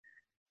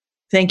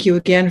Thank you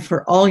again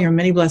for all your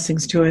many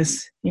blessings to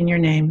us. In your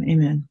name,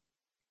 amen.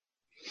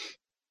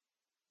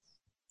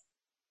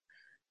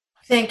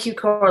 Thank you,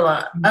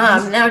 Corla.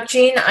 Now,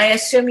 Jean, I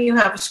assume you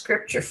have a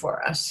scripture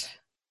for us.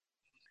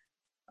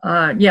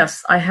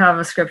 Yes, I have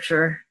a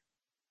scripture.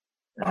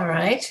 All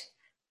right.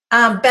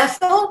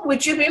 Bethel,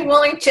 would you be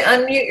willing to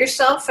unmute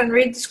yourself and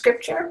read the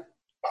scripture?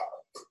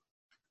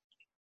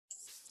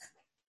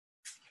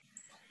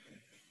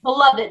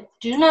 Beloved,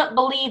 do not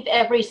believe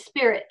every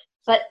spirit,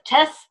 but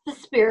test the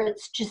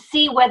spirits to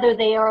see whether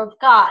they are of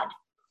God.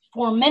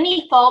 For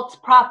many false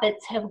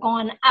prophets have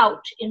gone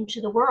out into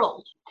the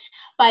world.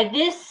 By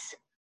this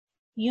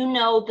you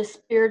know the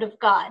Spirit of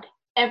God.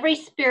 Every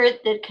spirit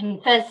that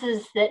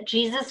confesses that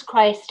Jesus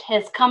Christ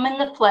has come in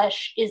the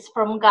flesh is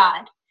from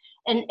God,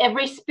 and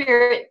every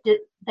spirit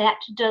that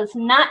does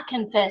not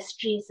confess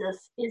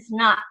Jesus is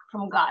not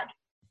from God.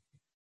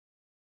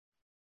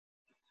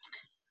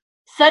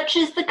 Such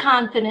is the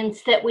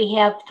confidence that we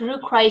have through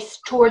Christ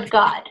toward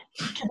God,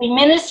 to be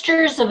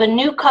ministers of a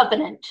new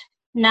covenant,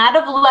 not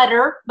of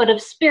letter, but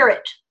of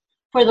spirit.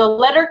 For the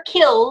letter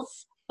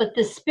kills, but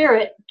the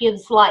Spirit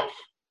gives life.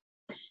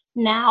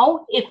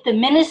 Now, if the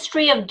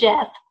ministry of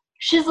death,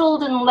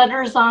 chiseled in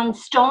letters on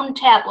stone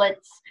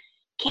tablets,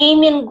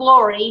 came in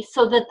glory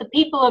so that the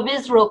people of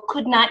Israel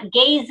could not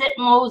gaze at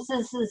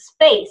Moses'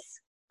 face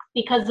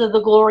because of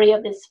the glory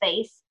of his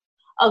face,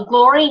 a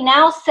glory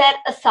now set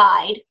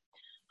aside,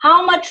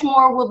 how much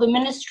more will the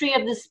ministry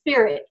of the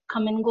Spirit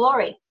come in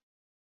glory?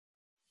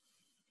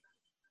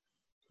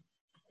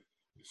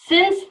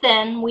 Since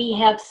then we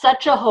have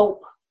such a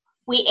hope.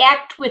 We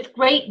act with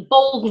great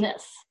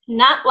boldness,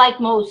 not like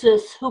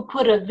Moses, who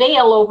put a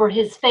veil over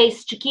his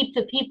face to keep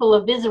the people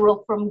of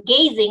Israel from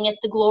gazing at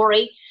the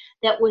glory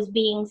that was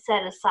being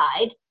set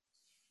aside.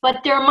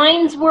 But their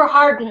minds were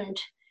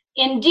hardened.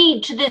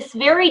 Indeed, to this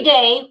very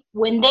day,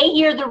 when they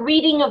hear the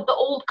reading of the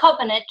Old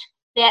Covenant,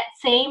 that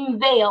same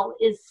veil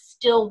is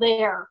still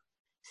there,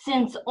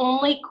 since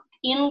only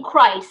in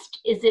Christ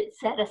is it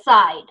set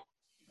aside.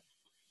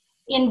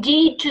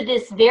 Indeed, to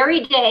this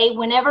very day,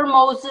 whenever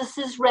Moses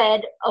is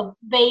read, a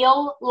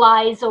veil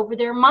lies over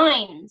their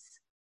minds.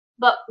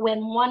 But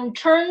when one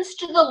turns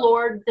to the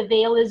Lord, the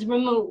veil is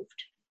removed.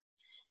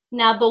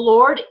 Now the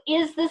Lord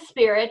is the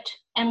Spirit,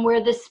 and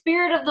where the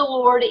Spirit of the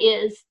Lord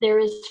is, there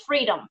is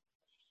freedom.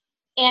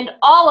 And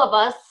all of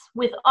us,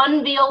 with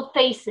unveiled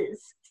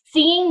faces,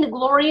 seeing the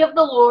glory of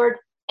the Lord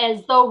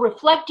as though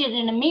reflected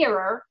in a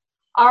mirror,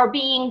 are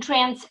being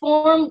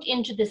transformed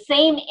into the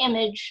same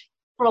image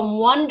from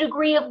one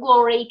degree of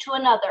glory to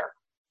another.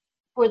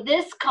 For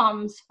this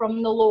comes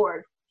from the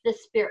Lord, the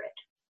Spirit.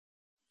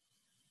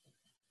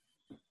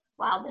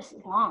 Wow, this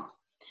is long.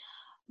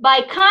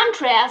 By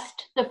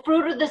contrast, the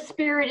fruit of the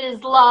Spirit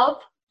is love,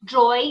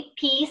 joy,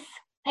 peace,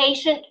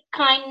 patience,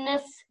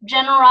 kindness,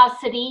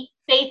 generosity,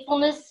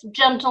 faithfulness,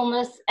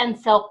 gentleness, and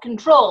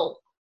self-control.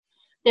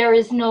 There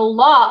is no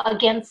law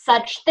against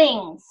such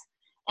things.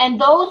 And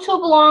those who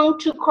belong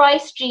to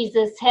Christ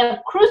Jesus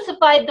have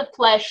crucified the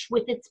flesh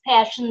with its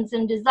passions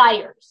and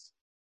desires.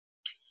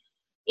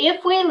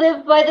 If we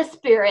live by the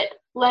Spirit,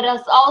 let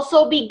us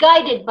also be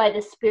guided by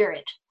the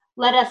Spirit.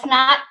 Let us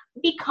not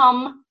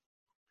become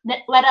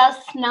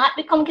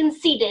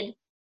conceited,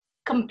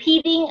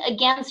 competing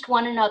against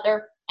one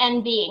another,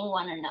 envying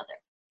one another.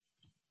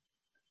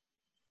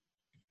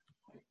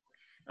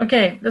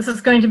 Okay, this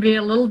is going to be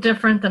a little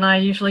different than I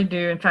usually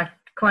do. In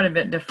fact, quite a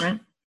bit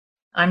different.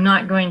 I'm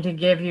not going to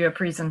give you a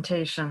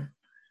presentation.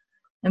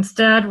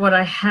 Instead, what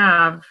I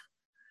have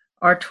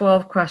are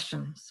 12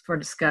 questions for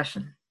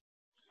discussion.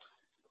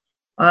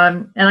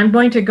 And I'm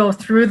going to go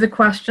through the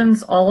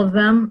questions, all of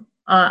them.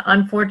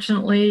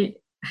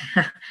 Unfortunately,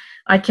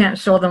 I can't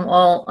show them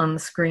all on the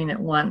screen at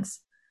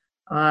once,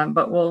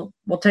 but we'll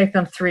take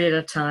them three at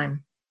a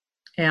time.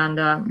 And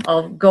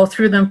I'll go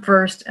through them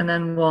first, and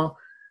then we'll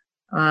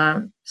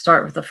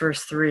start with the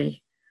first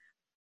three.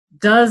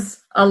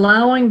 Does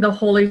allowing the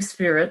Holy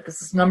Spirit,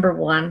 this is number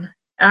one,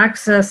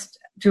 access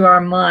to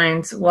our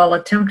minds while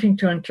attempting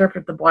to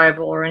interpret the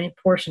Bible or any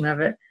portion of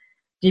it,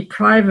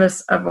 deprive us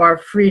of our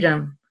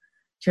freedom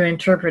to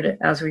interpret it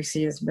as we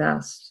see as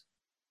best?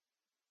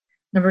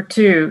 Number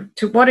two,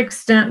 to what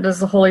extent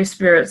does the Holy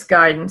Spirit's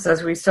guidance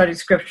as we study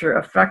Scripture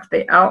affect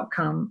the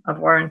outcome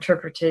of our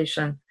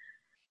interpretation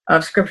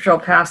of scriptural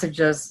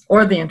passages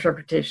or the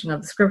interpretation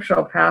of the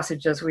scriptural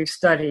passages we've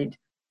studied?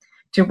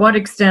 To what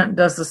extent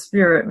does the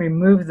Spirit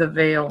remove the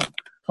veil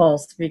Paul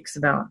speaks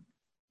about?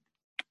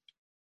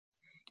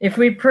 If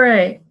we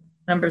pray,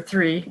 number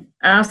three,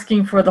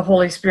 asking for the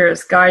Holy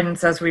Spirit's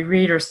guidance as we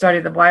read or study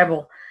the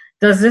Bible,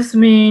 does this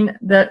mean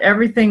that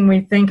everything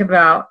we think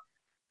about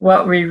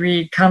what we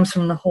read comes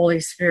from the Holy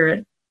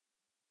Spirit?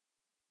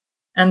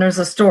 And there's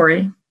a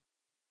story.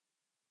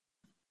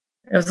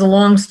 It was a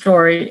long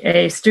story.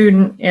 A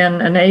student in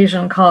an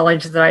Asian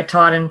college that I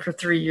taught in for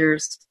 3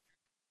 years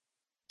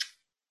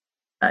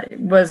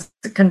was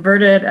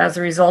converted as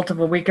a result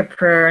of a week of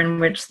prayer in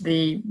which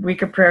the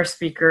week of prayer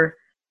speaker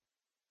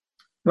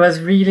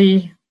was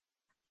really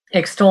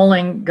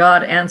extolling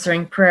God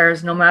answering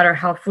prayers, no matter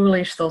how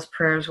foolish those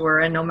prayers were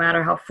and no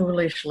matter how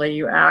foolishly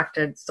you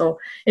acted. So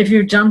if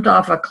you jumped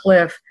off a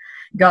cliff,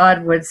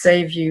 God would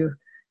save you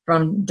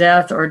from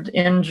death or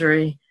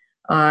injury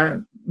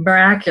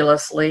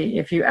miraculously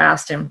if you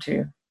asked him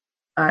to.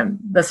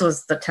 This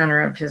was the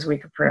tenor of his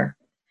week of prayer.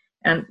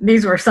 And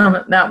these were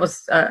that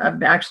was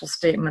an actual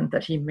statement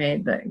that he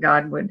made, that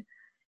God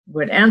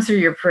would answer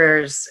your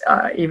prayers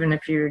even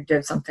if you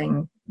did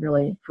something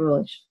really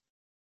foolish.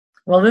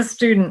 Well, this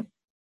student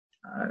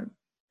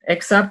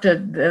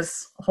accepted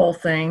this whole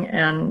thing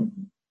and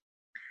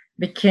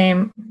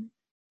became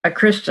a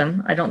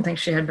Christian. I don't think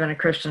she had been a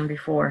Christian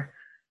before.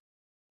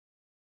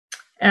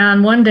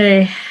 And one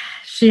day,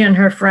 she and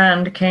her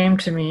friend came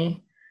to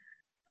me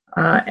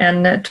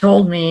and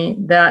told me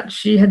that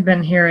she had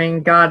been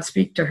hearing God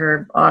speak to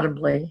her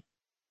audibly,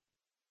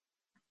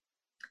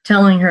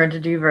 telling her to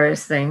do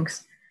various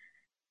things.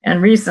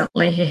 And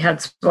recently, he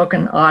had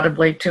spoken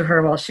audibly to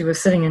her while she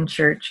was sitting in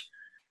church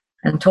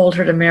and told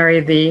her to marry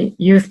the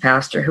youth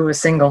pastor who was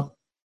single.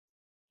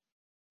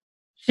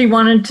 She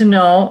wanted to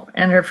know,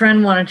 and her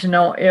friend wanted to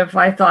know, if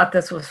I thought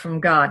this was from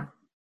God.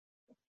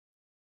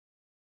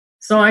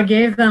 So I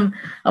gave them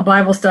a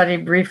Bible study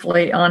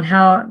briefly on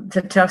how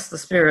to test the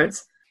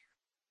spirits,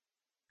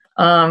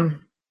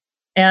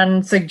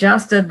 and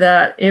suggested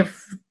that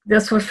if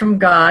this was from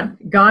God,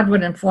 God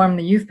would inform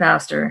the youth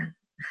pastor.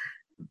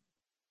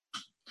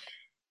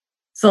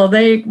 So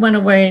they went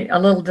away a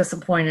little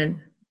disappointed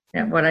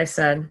at what I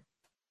said.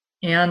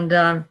 And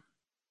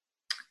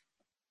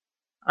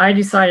I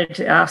decided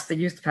to ask the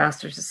youth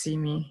pastor to see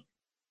me.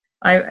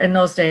 In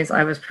those days,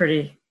 I was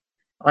pretty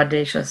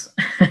audacious.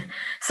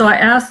 So I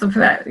asked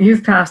the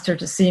youth pastor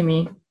to see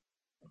me.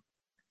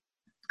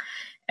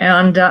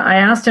 And I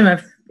asked him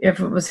if it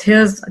was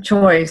his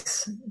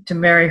choice to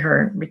marry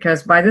her,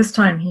 because by this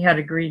time he had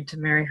agreed to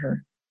marry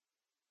her.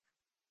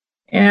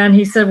 And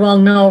he said, well,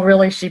 no,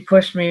 really, she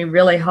pushed me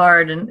really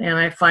hard, and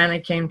I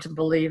finally came to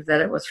believe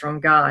that it was from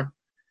God.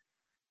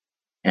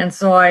 And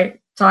so I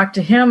talked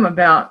to him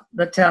about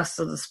the test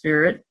of the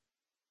spirit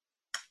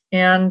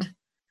and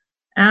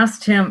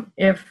asked him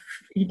if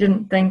he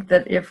didn't think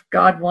that if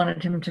God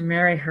wanted him to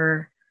marry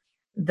her,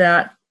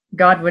 that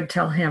God would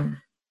tell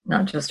him,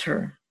 not just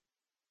her.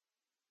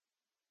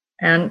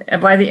 And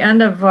by the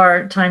end of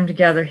our time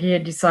together, he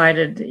had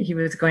decided he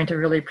was going to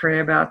really pray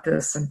about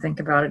this and think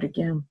about it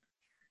again.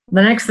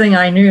 The next thing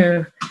I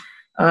knew,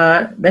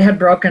 they had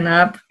broken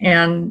up,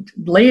 and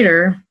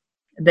later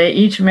they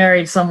each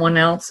married someone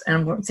else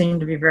and seemed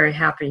to be very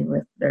happy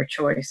with their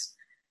choice.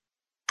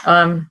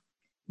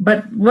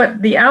 But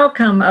what the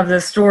outcome of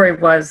this story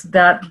was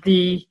that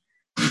the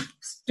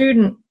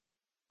student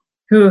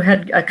who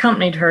had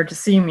accompanied her to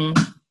see me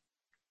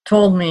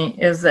told me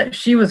is that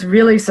she was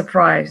really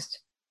surprised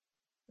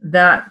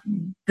that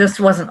this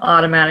wasn't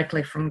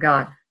automatically from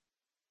God.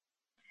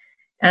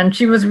 And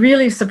she was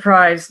really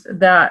surprised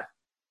that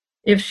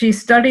if she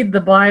studied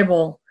the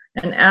Bible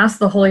and asked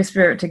the Holy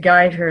Spirit to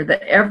guide her,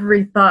 that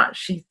every thought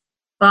she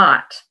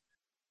thought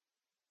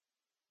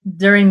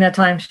during that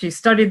time she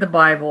studied the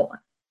Bible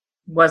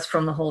was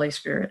from the Holy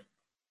Spirit.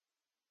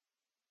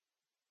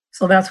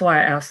 So that's why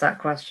I asked that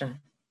question.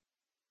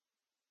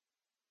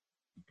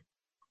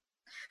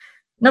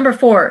 Number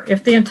 4,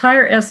 if the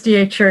entire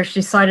SDA church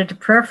decided to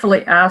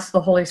prayerfully ask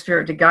the Holy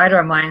Spirit to guide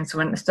our minds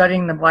when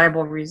studying the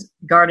Bible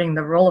regarding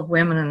the role of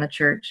women in the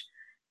church,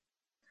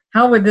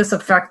 how would this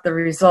affect the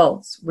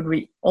results? Would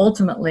we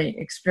ultimately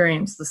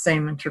experience the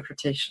same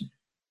interpretation?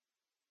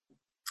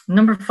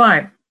 Number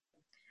 5,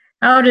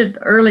 how did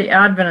early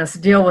Adventists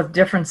deal with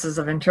differences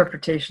of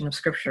interpretation of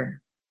Scripture?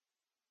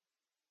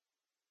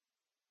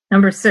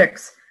 Number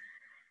 6,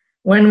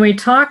 when we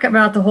talk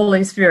about the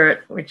Holy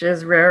Spirit, which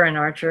is rare in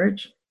our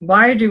church,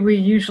 why do we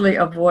usually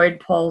avoid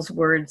Paul's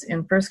words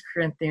in 1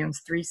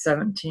 Corinthians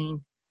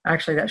 3:17?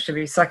 Actually, that should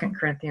be 2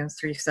 Corinthians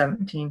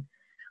 3:17.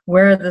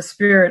 Where the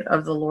Spirit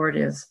of the Lord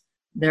is,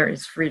 there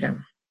is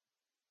freedom.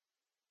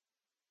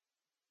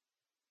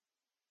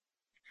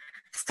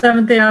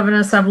 Seventh-day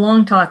Adventists have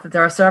long taught that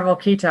there are several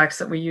key texts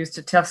that we use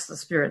to test the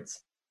spirits,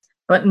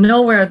 but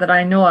nowhere that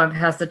I know of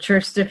has the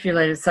church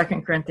stipulated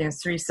 2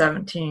 Corinthians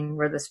 3:17,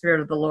 where the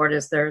Spirit of the Lord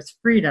is, there is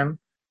freedom,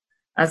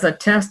 as a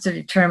test to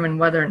determine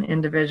whether an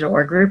individual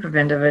or group of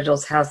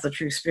individuals has the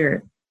true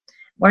Spirit.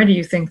 Why do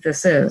you think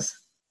this is?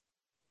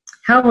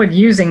 How would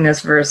using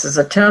this verse as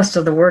a test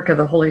of the work of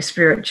the Holy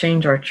Spirit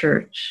change our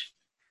church?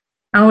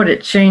 How would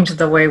it change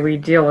the way we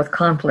deal with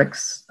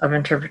conflicts of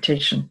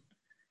interpretation?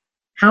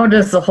 How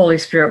does the Holy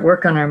Spirit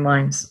work on our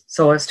minds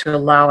so as to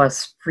allow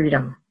us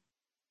freedom?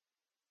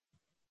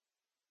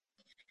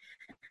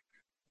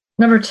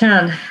 Number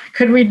 10,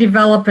 could we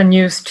develop and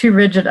use too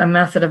rigid a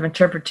method of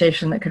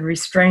interpretation that could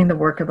restrain the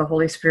work of the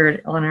Holy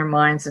Spirit on our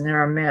minds and in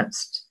our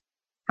midst?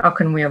 How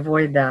can we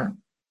avoid that?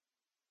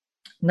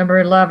 Number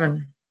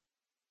 11,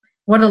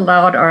 what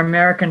allowed our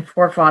American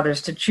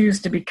forefathers to choose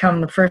to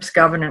become the first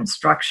governance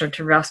structure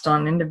to rest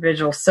on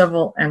individual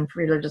civil and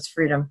religious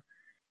freedom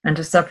and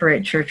to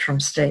separate church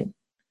from state?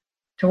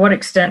 To what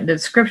extent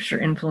did Scripture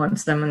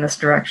influence them in this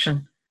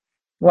direction?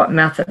 what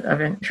method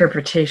of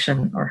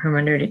interpretation or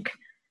hermeneutic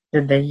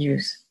did they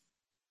use?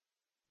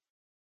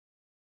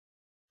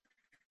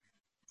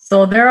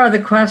 So there are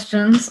the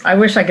questions. I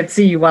wish I could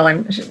see you while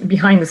I'm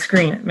behind the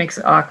screen. It makes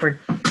it awkward.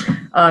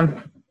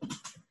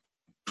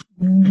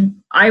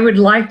 I would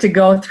like to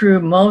go through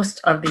most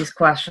of these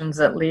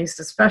questions at least,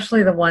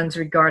 especially the ones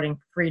regarding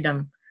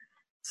freedom.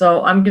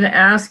 So I'm going to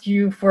ask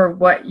you for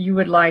what you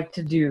would like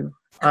to do.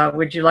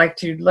 Would you like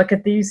to look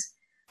at these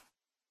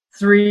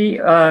three,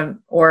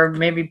 or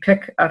maybe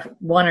pick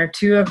one or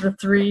two of the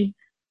three?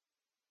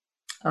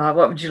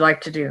 What would you like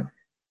to do?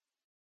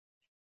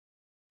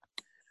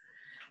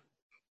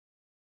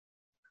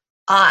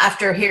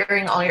 After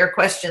hearing all your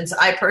questions,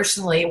 I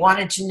personally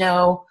wanted to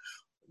know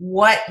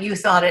what you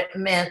thought it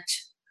meant,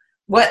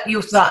 what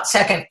you thought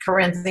 2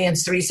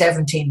 Corinthians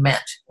 3:17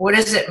 meant. What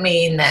does it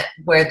mean that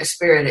where the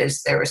Spirit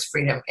is, there is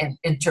freedom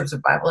in terms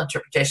of Bible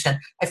interpretation?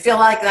 I feel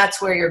like that's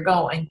where you're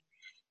going.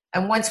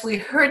 And once we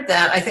heard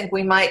that, I think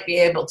we might be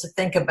able to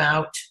think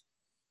about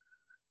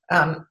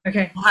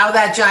how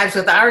that jives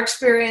with our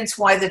experience.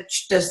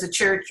 Does the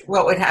church,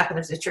 what would happen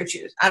if the church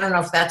used? I don't know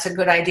if that's a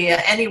good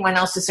idea. Anyone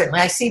else is certainly.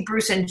 I see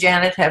Bruce and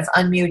Janet have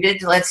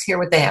unmuted. Let's hear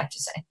what they have to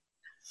say.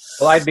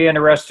 Well, I'd be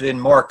interested in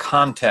more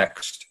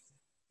context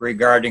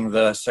regarding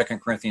the 2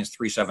 Corinthians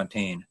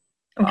 3:17.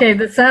 Okay,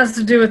 this has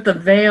to do with the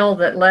veil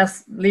that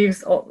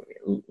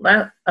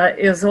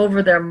is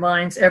over their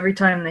minds every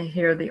time they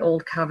hear the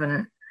Old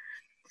Covenant,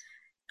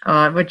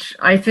 which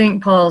I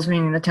think Paul's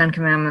meaning the Ten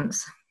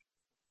Commandments.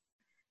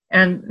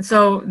 And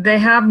so they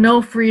have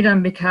no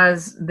freedom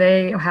because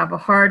they have a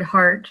hard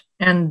heart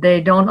and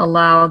they don't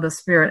allow the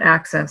Spirit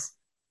access.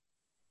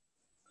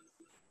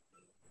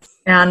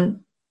 And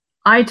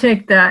I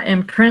take that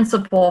in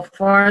principle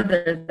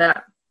farther,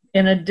 that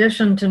in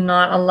addition to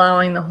not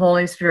allowing the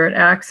Holy Spirit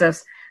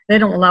access, they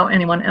don't allow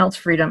anyone else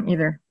freedom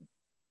either.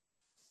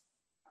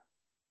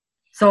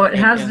 So it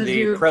has to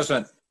do... In the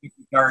present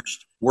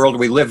charged world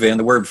we live in,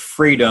 the word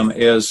freedom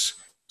is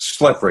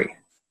slippery.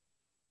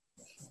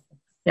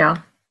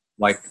 Yeah.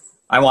 Like,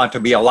 I want to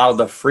be allowed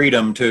the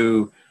freedom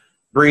to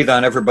breathe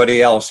on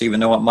everybody else, even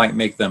though it might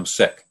make them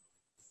sick,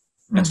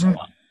 and so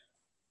on.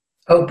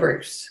 Oh,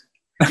 Bruce.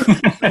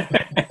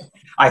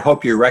 I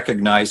hope you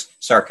recognize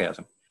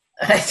sarcasm.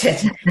 I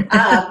did.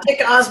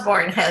 Dick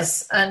Osborne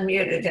has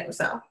unmuted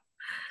himself.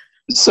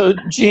 So,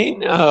 Jean,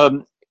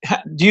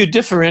 do you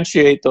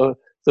differentiate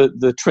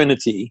the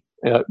Trinity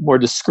more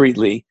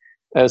discreetly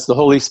as the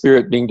Holy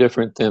Spirit being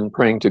different than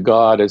praying to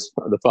God as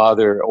the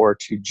Father or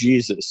to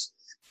Jesus?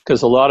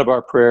 Because a lot of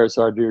our prayers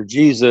are, Dear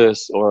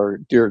Jesus,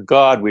 or Dear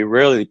God. We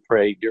rarely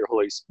pray, Dear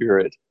Holy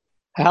Spirit.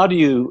 Are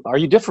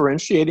you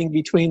differentiating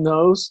between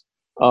those?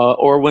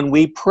 Or when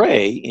we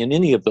pray in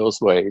any of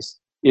those ways,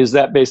 is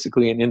that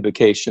basically an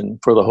invocation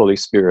for the Holy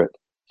Spirit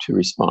to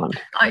respond?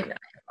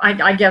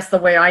 I guess the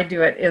way I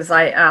do it is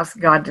I ask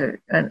God to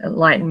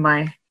enlighten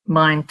my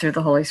mind through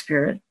the Holy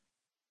Spirit.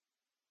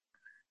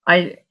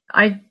 I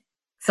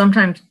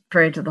sometimes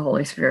pray to the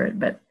Holy Spirit,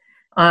 but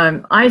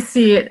I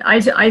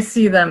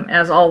see them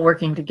as all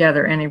working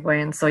together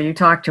anyway, and so you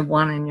talk to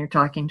one and you're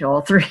talking to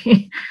all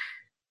three.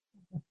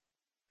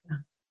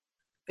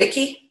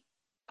 Vicki?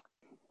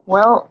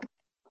 Well,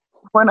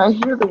 when I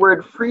hear the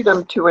word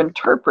freedom to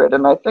interpret,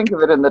 and I think of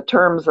it in the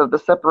terms of the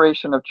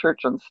separation of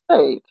church and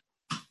state,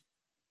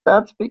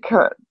 that's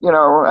because,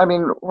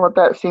 what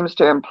that seems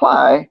to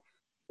imply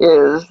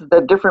is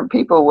that different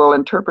people will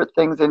interpret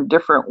things in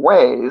different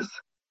ways,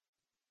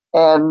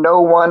 and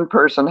no one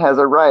person has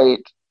a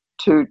right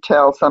to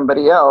tell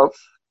somebody else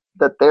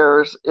that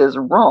theirs is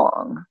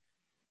wrong,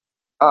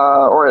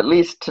 or at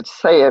least to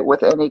say it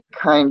with any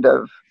kind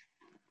of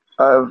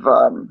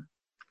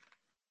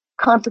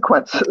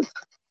consequences.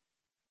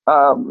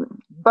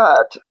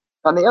 But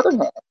on the other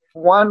hand,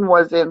 one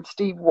was in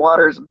Steve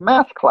Waters'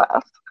 math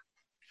class,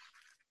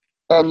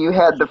 and you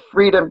had the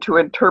freedom to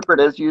interpret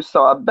as you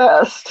saw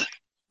best,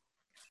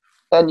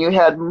 and you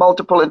had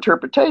multiple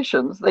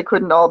interpretations. They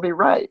couldn't all be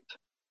right.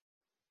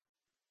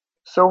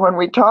 So when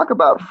we talk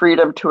about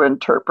freedom to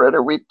interpret,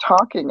 are we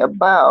talking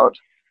about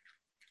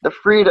the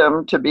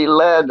freedom to be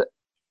led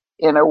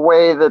in a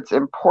way that's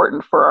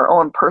important for our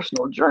own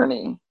personal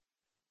journey?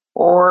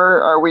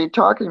 Or are we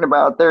talking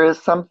about there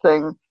is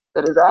something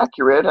that is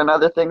accurate and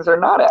other things are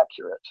not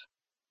accurate?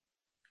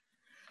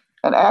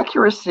 And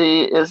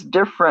accuracy is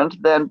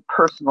different than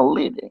personal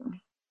leading.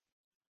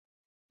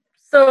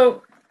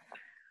 So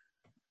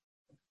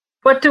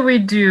what do we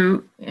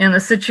do in a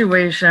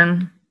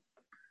situation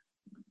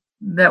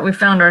that we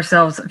found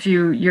ourselves a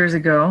few years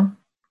ago,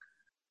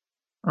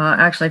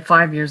 actually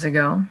 5 years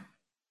ago,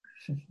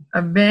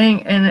 of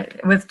being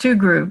with two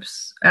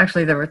groups?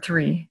 Actually, there were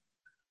three,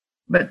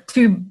 but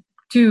two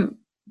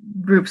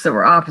groups that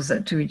were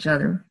opposite to each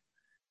other.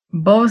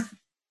 Both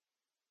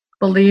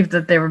believed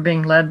that they were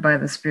being led by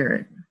the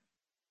Spirit.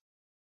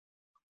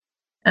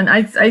 And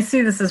I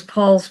see this as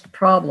Paul's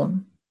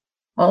problem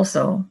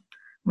also.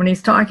 When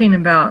he's talking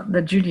about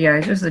the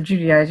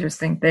Judaizers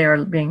think they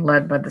are being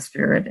led by the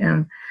Spirit,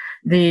 and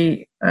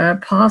the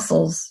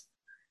apostles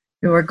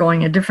who are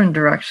going a different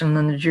direction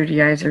than the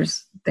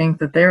Judaizers think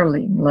that they're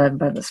led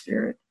by the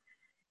Spirit.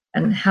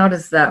 And how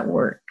does that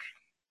work?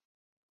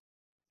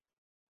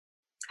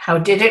 How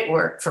did it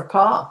work for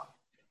Paul?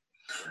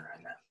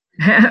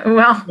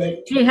 Well,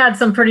 he had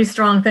some pretty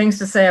strong things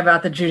to say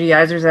about the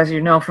Judaizers, as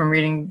you know from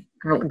reading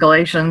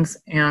Galatians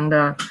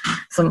and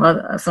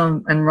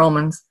some and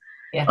Romans.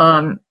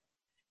 Yeah.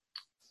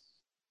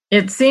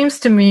 It seems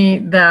to me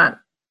that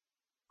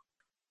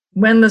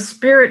when the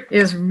Spirit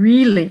is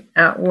really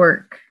at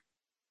work,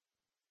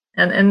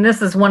 and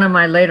this is one of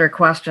my later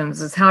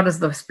questions, is how does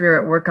the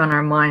Spirit work on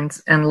our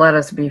minds and let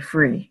us be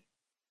free?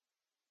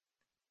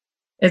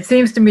 It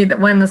seems to me that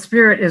when the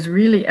Spirit is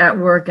really at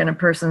work in a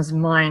person's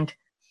mind,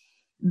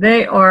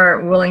 they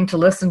are willing to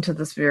listen to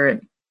the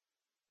Spirit.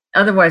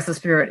 Otherwise, the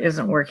Spirit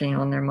isn't working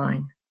on their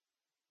mind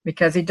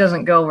because he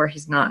doesn't go where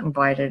he's not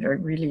invited or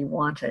really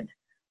wanted.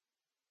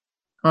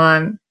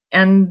 And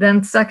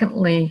then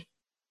secondly,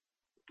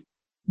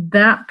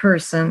 that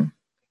person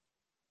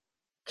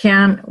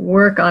can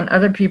work on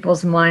other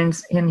people's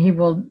minds, and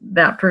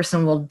that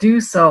person will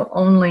do so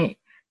only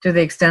to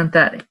the extent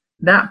that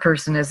that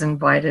person is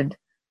invited.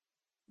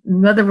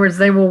 In other words,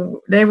 they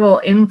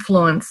will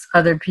influence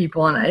other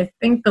people, and I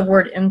think the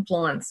word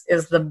influence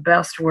is the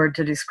best word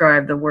to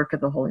describe the work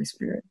of the Holy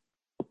Spirit.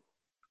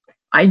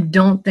 I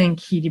don't think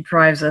he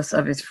deprives us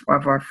of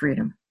our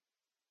freedom.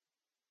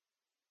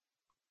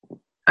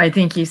 I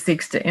think he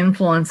seeks to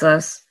influence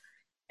us,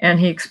 and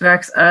he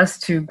expects us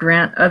to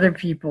grant other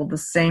people the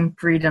same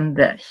freedom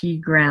that he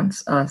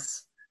grants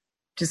us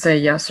to say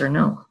yes or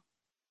no.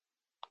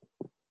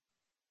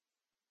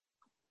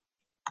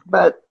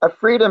 But a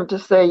freedom to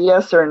say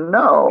yes or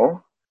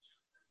no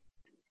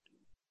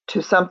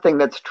to something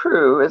that's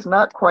true is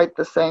not quite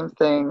the same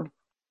thing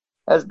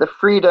as the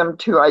freedom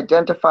to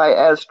identify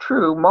as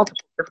true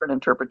multiple different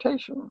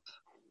interpretations.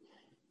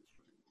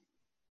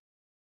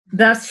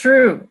 That's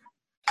true.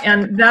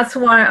 And that's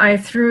why I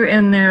threw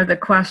in there the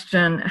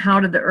question, how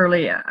did the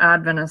early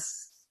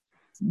Adventists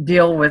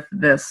deal with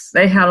this?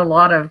 They had a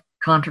lot of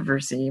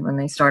controversy when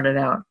they started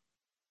out.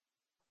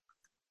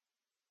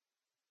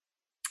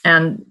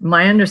 And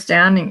my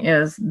understanding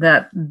is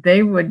that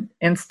they would,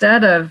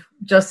 instead of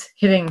just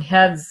hitting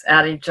heads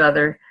at each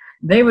other,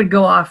 they would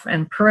go off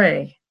and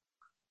pray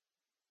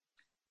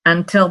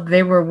until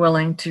they were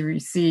willing to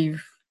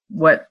receive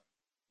where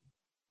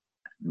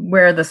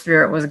the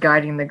Spirit was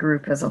guiding the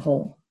group as a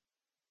whole.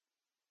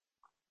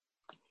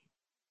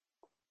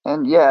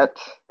 And yet,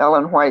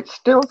 Ellen White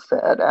still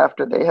said,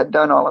 after they had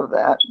done all of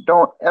that,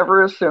 don't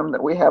ever assume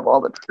that we have all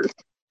the truth.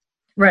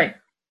 Right.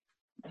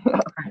 Yeah.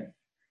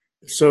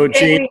 So,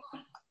 Jean,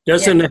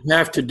 doesn't it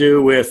have to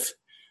do with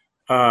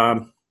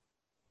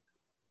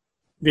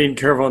being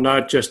careful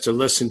not just to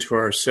listen to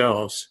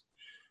ourselves,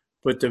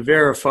 but to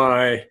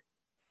verify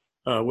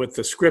with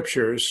the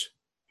scriptures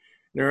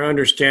and our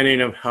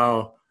understanding of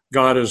how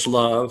God is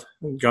love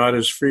and God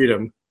is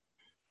freedom.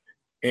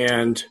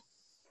 And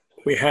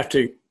we have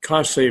to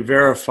constantly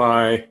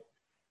verify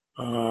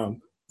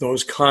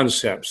those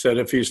concepts, that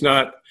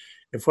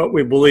if what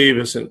we believe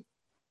isn't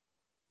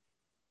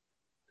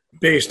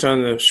based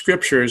on the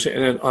scriptures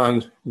and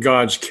on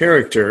God's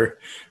character,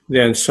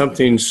 then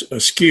something's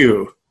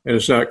askew and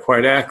it's not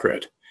quite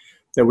accurate.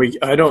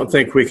 I don't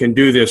think we can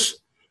do this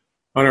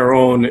on our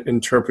own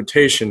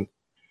interpretation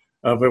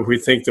of if we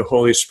think the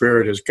Holy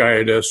Spirit has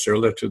guided us or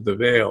lifted the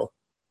veil.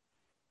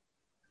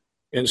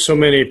 And so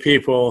many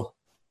people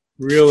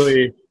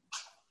really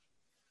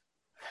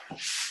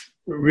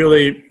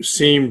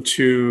seem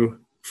to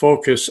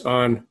focus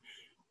on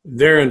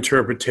their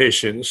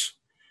interpretations.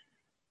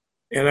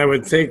 And I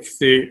would think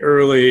the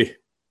early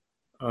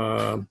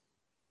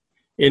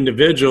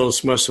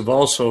individuals must have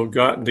also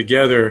gotten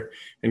together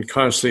and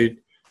constantly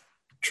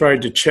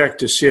tried to check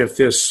to see if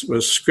this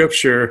was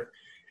scripture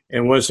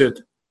and was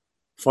it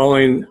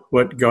following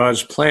what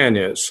God's plan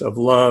is of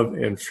love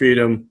and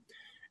freedom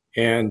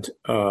and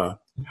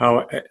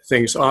how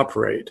things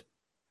operate.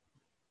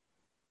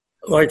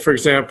 Like, for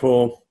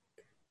example,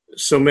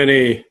 so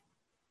many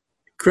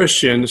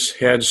Christians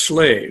had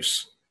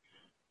slaves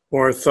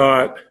or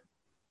thought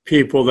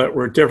people that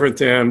were different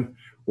than them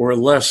were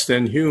less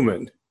than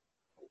human.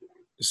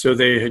 So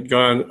they had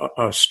gone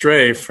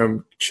astray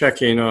from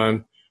checking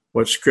on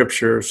what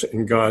scriptures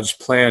and God's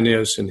plan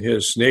is and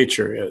his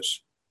nature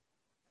is.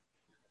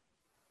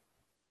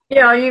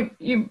 Yeah,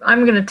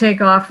 I'm going to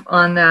take off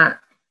on that,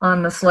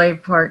 on the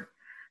slave part.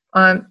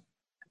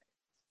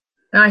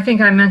 I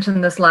think I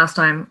mentioned this last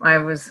time I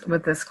was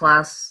with this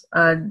class.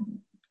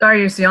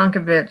 Darius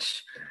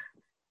Yankovic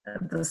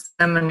at the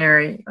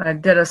seminary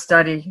did a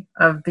study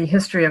of the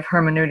history of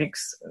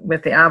hermeneutics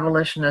with the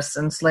abolitionists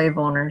and slave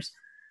owners.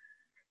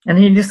 And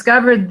he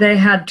discovered they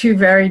had two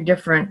very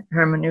different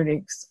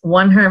hermeneutics. The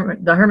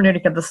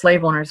hermeneutic of the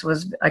slave owners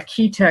was a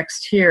key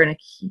text here and a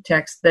key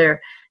text there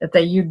that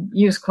they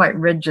use quite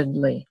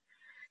rigidly.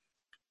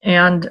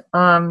 And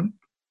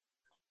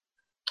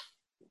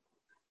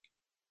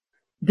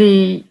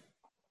the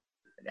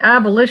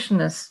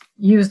abolitionists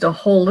used a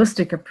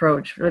holistic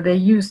approach, where they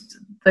used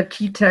the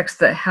key texts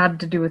that had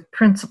to do with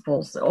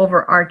principles,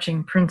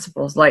 overarching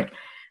principles, like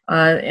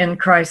in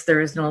Christ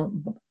there is no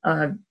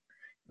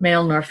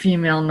male nor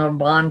female, no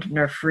bond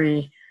nor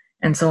free,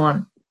 and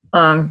so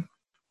on.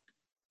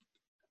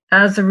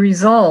 As a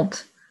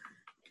result,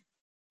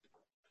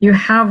 you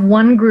have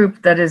one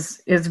group that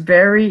is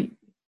very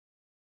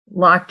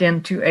locked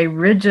into a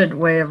rigid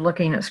way of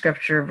looking at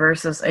Scripture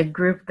versus a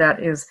group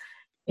that is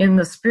in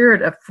the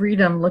spirit of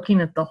freedom, looking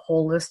at the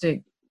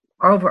holistic,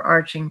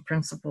 overarching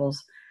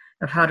principles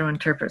of how to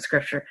interpret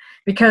Scripture.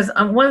 Because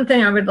one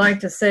thing I would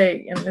like to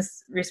say in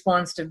this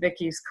response to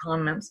Vicky's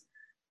comments,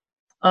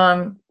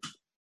 the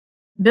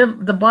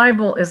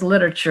Bible is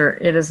literature,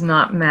 it is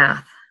not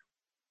math.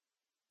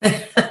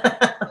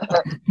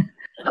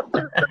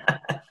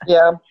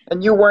 Yeah,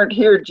 and you weren't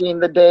here, Jean,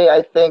 the day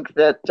I think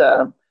that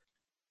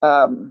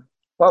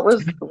what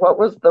was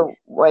the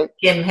white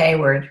Jim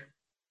Hayward.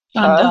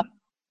 Shondell.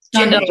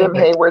 Jim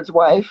Hayward's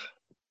wife.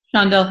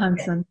 Shondell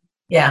Henson.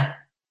 Yeah.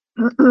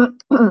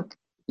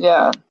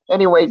 Yeah.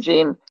 Anyway,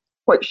 Jean,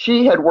 what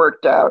she had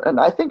worked out, and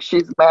I think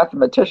she's a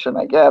mathematician,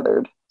 I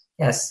gathered,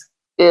 Yes.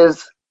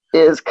 is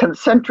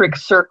concentric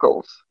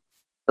circles.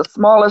 The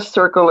smallest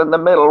circle in the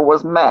middle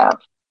was math.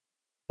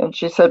 And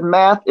she said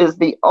math is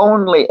the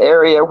only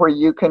area where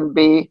you can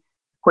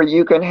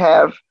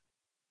have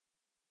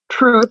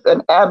truth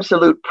and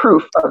absolute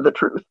proof of the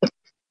truth.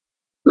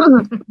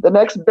 The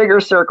next bigger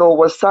circle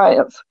was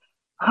science.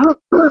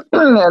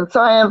 And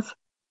science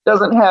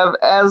doesn't have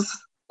as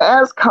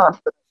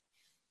confident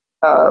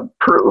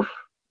proof,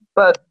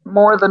 but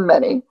more than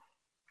many.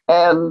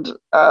 And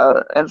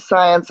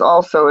science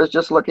also is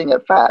just looking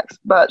at facts.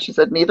 But she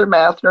said neither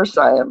math nor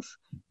science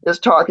is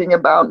talking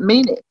about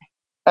meaning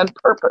and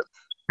purpose.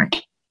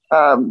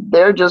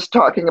 They're just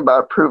talking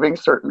about proving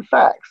certain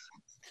facts.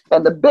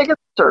 And the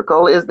biggest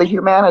circle is the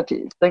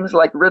humanities, things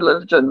like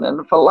religion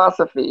and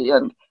philosophy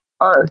and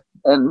art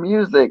and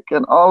music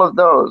and all of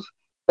those.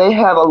 They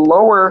have a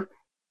lower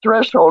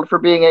threshold for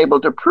being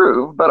able to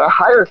prove, but a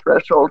higher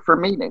threshold for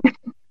meaning.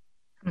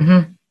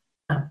 Mm-hmm.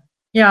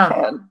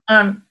 Yeah.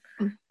 And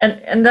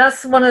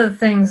that's one of the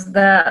things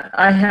that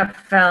I have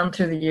found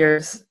through the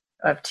years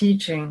of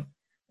teaching,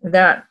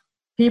 that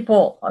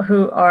people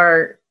who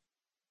are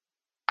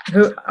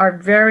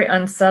very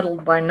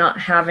unsettled by not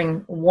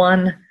having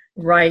one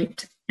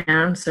right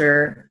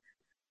answer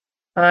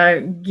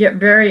get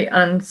very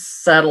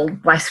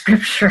unsettled by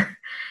Scripture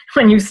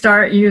when you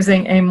start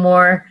using a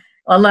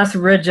less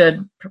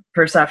rigid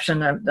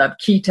perception of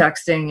key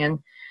texting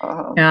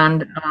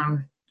and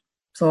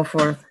so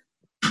forth.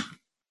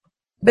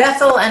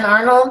 Bethel and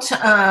Arnold,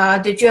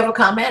 did you have a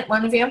comment,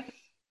 one of you?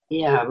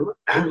 Yeah,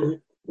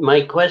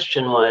 my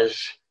question was,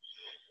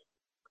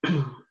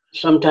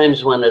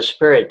 sometimes when the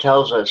Spirit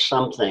tells us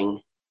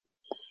something,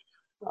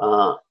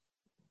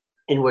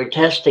 and we're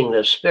testing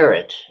the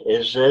Spirit,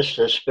 is this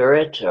the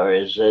Spirit or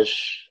is this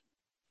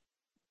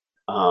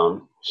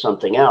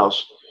something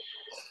else?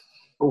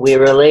 We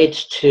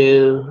relate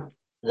to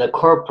the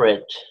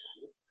corporate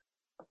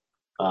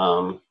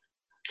or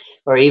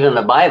even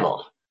the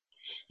Bible,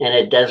 and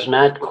it does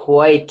not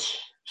quite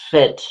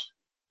fit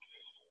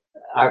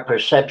our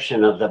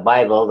perception of the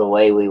Bible the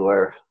way we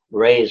were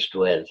raised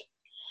with,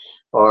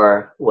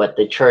 or what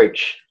the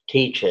church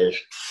teaches.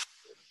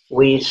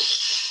 We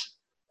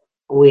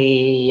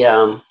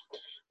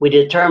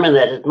determine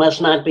that it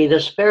must not be the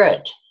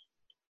Spirit.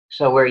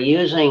 So we're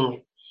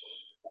using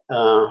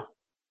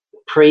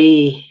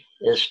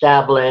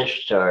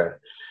pre-established or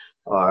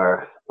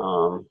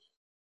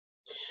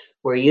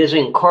we're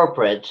using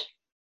corporate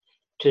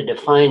to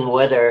define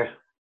whether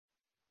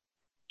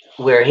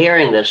we're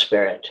hearing the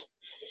Spirit.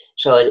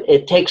 So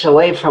it takes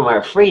away from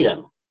our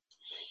freedom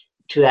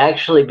to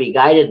actually be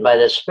guided by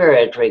the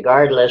Spirit,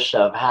 regardless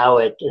of how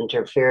it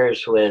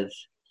interferes with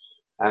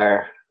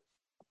our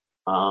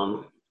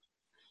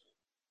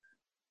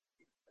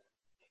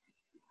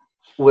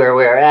where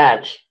we're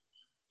at,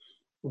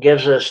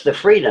 gives us the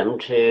freedom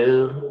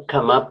to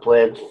come up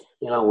with,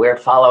 we're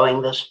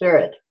following the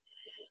Spirit.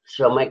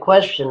 So my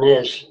question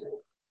is,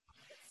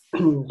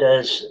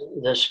 does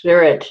the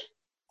Spirit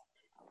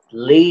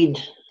lead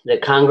the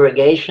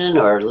congregation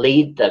or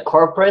lead the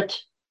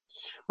corporate?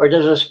 Or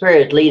does the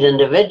Spirit lead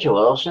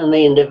individuals and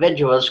the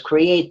individuals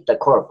create the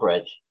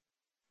corporate?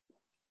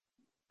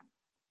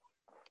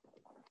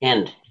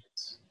 End.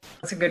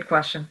 That's a good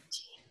question.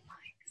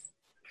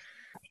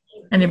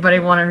 Anybody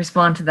want to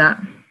respond to that?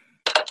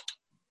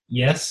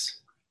 Yes.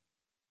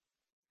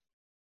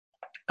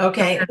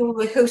 Okay,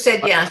 who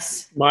said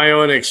yes? My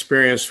own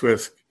experience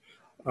with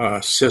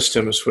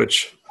systems,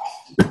 which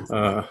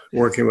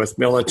working with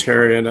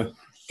military and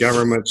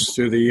governments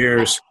through the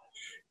years,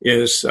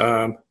 is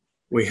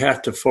we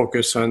have to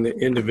focus on the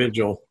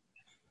individual.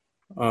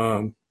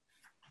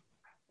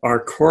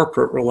 Our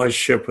corporate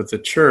relationship with the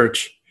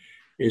church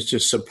is to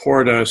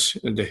support us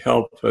and to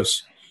help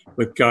us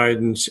with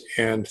guidance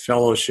and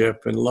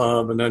fellowship and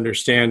love and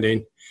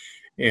understanding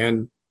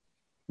and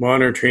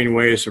monitoring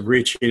ways of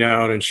reaching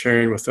out and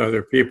sharing with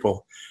other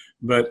people.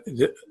 But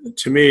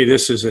to me,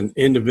 this is an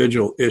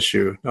individual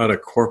issue, not a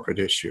corporate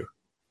issue.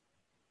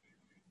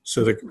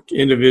 So the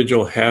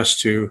individual has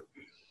to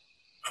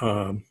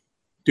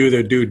do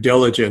their due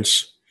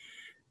diligence,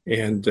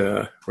 and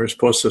we're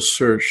supposed to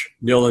search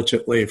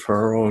diligently for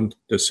our own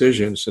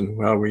decisions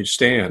and how we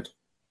stand,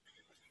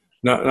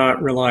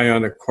 not rely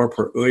on a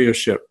corporate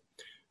leadership.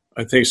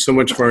 I think so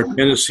much of our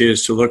tendency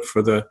is to look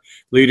for the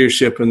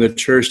leadership in the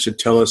church to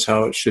tell us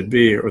how it should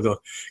be, or the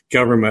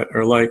government,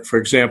 or like, for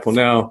example,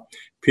 now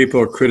people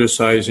are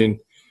criticizing,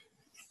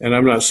 and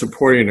I'm not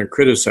supporting or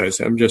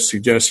criticizing, I'm just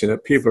suggesting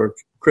that people are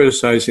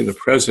criticizing the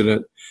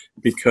president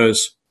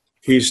because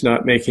he's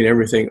not making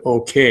everything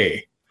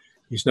okay.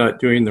 He's not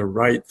doing the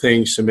right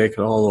things to make it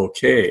all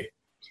okay.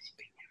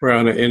 Where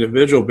on an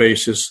individual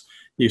basis,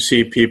 you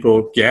see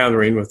people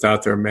gathering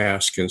without their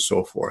mask and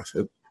so forth.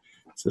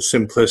 It's a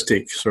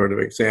simplistic sort of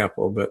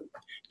example, but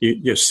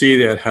you see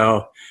that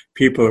how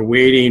people are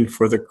waiting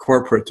for the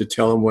corporate to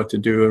tell them what to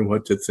do and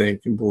what to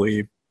think and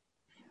believe.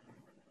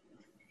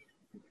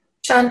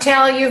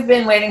 Chantal, you've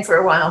been waiting for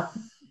a while.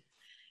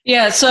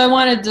 Yeah, so I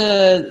wanted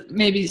to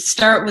maybe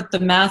start with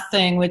the math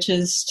thing, which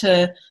is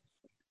to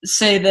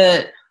say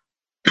that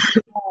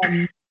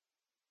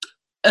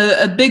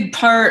a big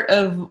part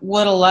of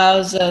what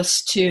allows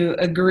us to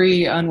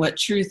agree on what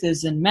truth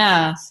is in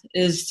math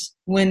is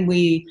when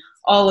we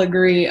all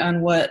agree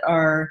on what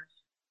our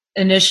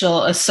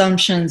initial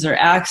assumptions or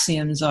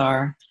axioms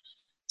are.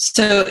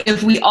 So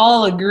if we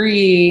all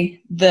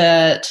agree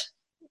that,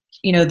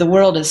 the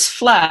world is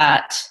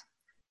flat,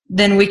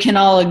 then we can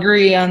all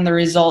agree on the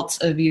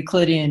results of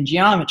Euclidean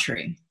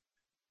geometry.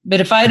 But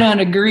if I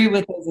don't agree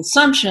with those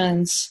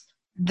assumptions,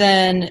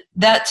 then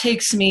that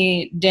takes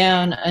me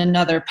down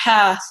another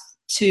path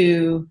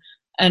to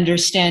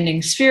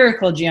understanding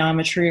spherical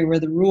geometry where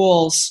the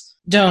rules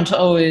don't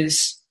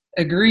always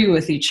agree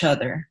with each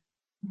other.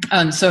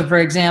 So, for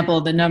example,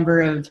 the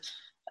number of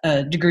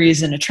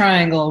degrees in a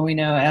triangle we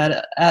know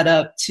add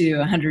up to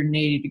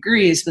 180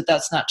 degrees, but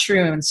that's not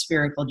true in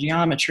spherical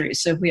geometry.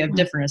 So we have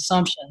different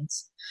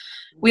assumptions.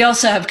 We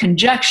also have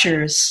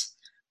conjectures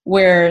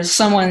where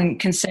someone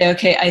can say,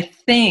 okay, I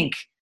think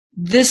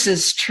this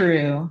is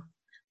true.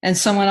 And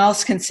someone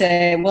else can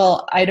say,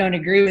 well, I don't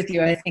agree with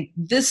you. I think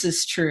this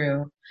is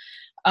true.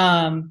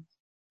 And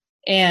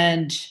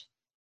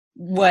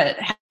what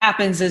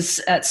happens is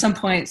at some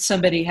point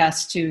somebody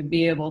has to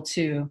be able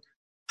to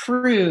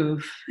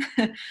prove.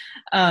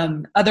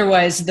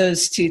 Otherwise,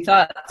 those two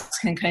thoughts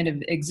can kind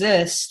of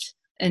exist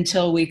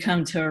until we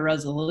come to a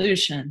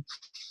resolution.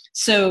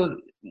 So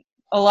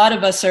a lot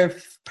of us are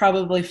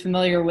probably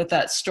familiar with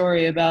that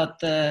story about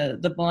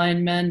the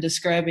blind men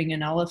describing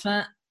an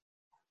elephant.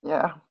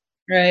 Yeah.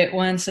 Right.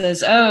 One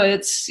says, oh,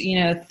 it's,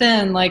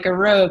 thin like a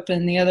rope.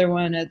 And the other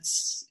one,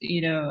 it's,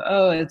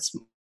 it's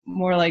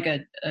more like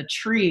a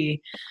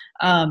tree.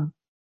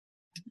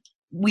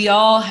 We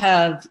all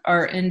have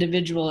our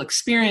individual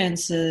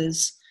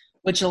experiences,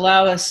 which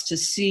allow us to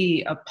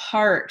see a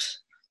part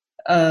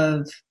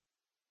of,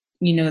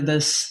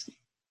 this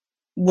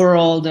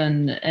world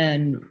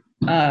and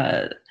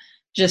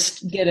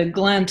just get a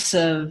glimpse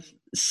of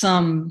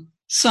some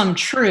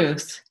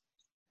truth,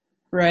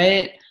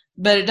 right?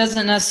 But it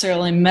doesn't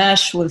necessarily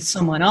mesh with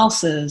someone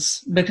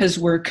else's because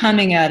we're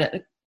coming at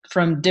it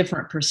from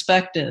different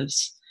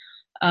perspectives.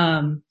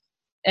 And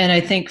I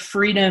think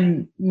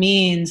freedom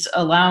means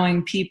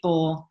allowing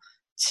people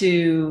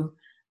to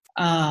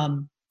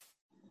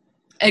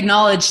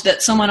acknowledge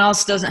that someone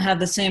else doesn't have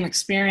the same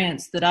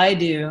experience that I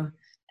do,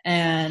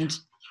 and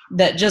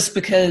that just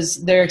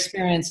because their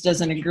experience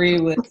doesn't agree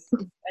with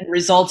and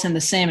results in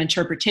the same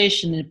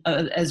interpretation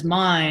as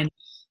mine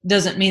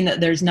doesn't mean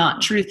that there's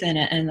not truth in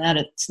it and that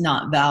it's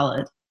not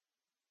valid.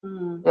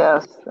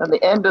 Yes, and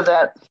the end of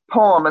that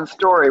poem and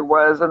story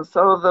was, and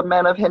so the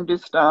men of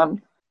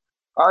Hindustan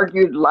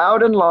argued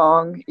loud and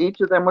long. Each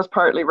of them was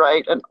partly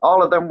right, and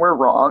all of them were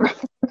wrong.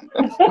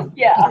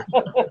 Yeah.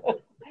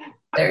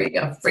 There you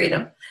go,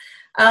 freedom.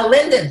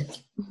 Lyndon.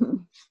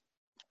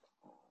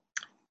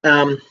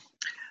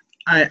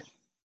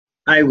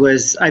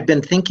 I've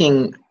been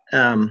thinking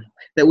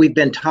that we've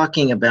been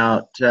talking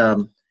about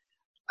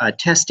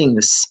testing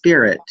the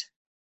spirit,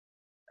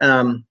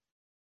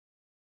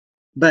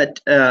 but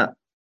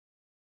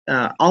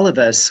all of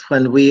us,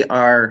 when we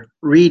are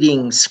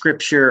reading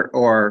scripture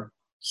or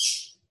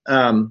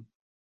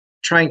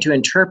trying to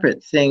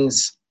interpret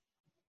things,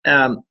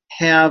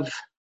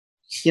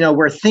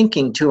 we're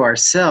thinking to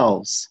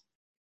ourselves,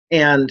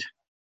 and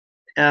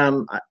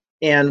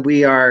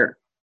we are,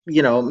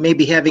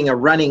 maybe having a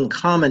running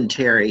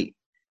commentary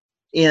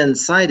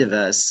inside of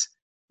us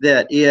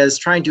that is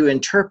trying to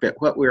interpret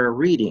what we're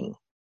reading.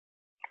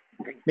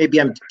 Maybe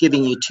I'm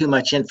giving you too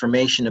much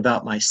information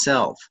about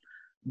myself,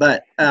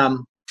 but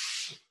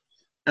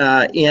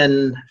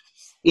in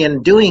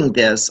doing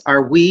this,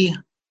 are we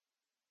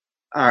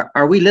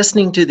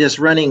listening to this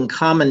running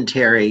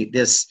commentary,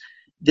 this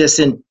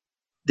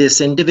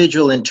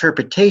individual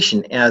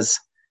interpretation as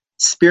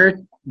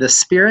the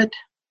spirit,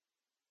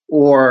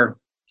 or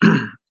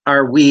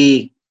are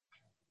we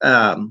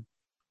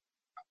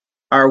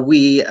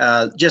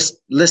just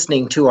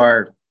listening to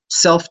our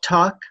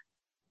self-talk?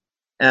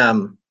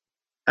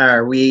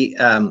 are we,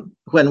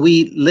 when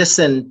we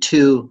listen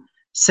to,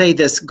 say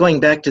this, going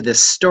back to this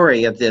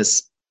story of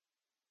this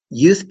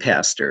youth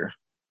pastor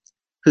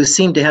who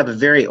seemed to have a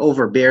very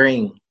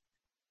overbearing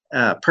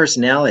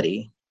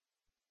personality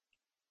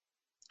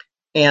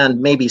and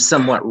maybe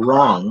somewhat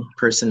wrong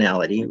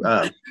personality,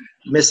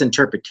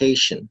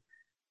 misinterpretation.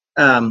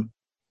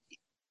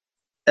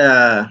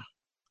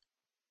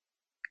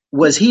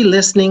 Was he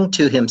listening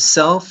to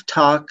himself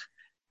talk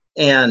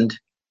and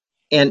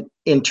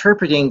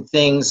interpreting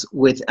things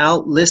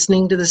without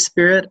listening to the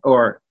Spirit,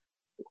 or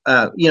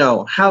how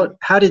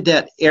did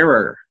that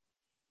error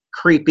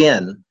creep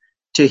in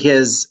to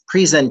his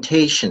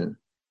presentation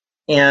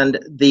and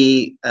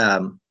the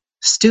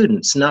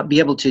students not be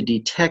able to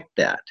detect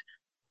that?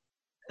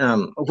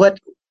 How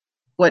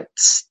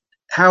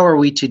are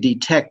we to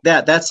detect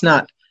that? That's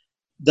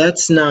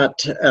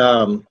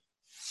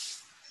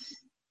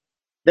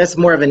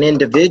more of an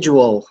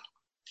individual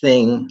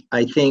thing,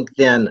 I think,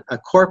 than a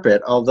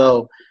corporate,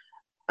 although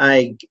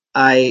I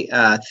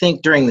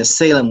think during the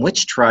Salem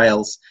witch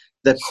trials,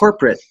 the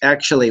corporate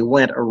actually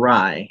went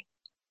awry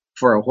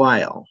for a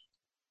while.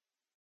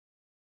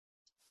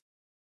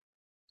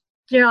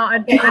 Yeah,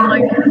 I'd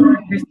like to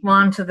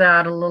respond to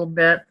that a little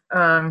bit.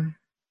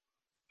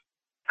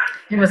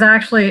 It was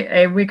actually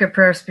a week of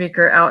prayer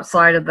speaker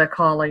outside of the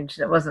college.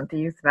 That wasn't the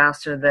youth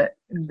pastor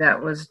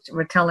that was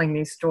telling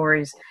these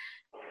stories.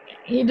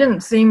 He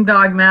didn't seem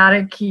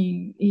dogmatic.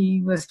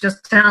 He was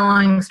just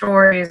telling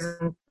stories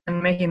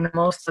and making the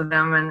most of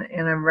them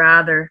in a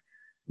rather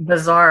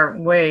bizarre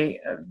way,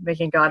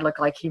 making God look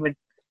like he would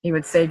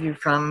save you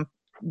from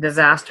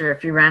disaster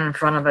if you ran in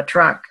front of a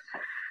truck.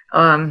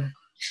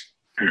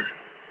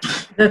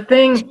 The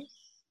thing,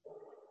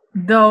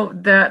 though,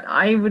 that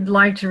I would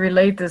like to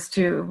relate this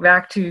to,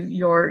 back to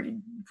your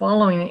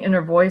following the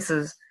inner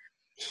voices.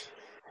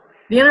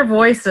 The inner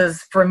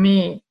voices, for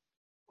me,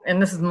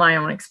 and this is my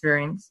own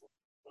experience,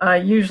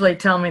 usually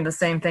tell me the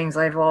same things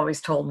I've always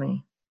told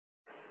me.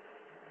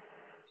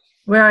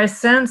 Where I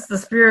sense the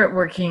Spirit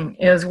working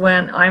is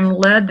when I'm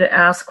led to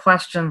ask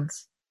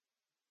questions.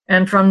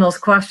 And from those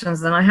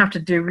questions, then I have to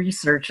do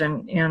research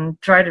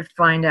and try to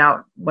find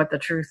out what the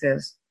truth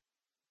is.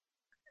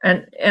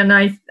 And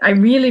I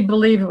really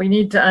believe we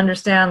need to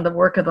understand the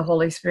work of the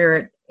Holy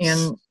Spirit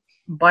in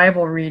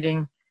Bible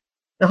reading.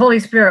 The Holy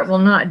Spirit will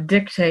not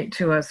dictate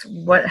to us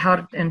how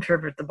to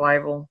interpret the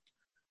Bible.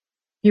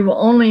 He will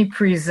only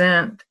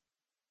present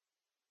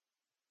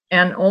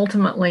and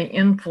ultimately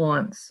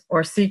influence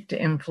or seek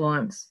to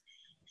influence,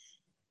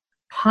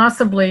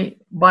 possibly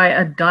by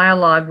a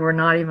dialogue we're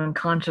not even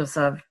conscious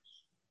of,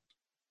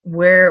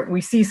 where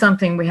we see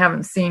something we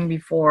haven't seen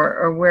before,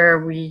 or where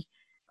we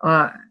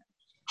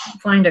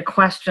find a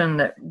question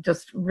that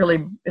just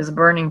really is a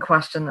burning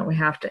question that we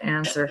have to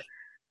answer.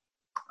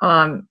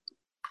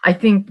 I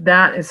think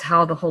that is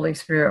how the Holy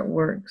Spirit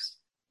works.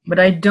 But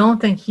I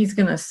don't think he's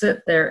going to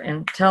sit there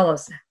and tell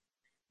us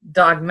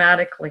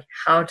dogmatically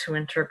how to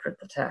interpret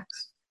the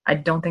text. I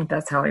don't think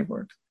that's how he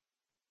works.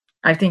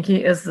 I think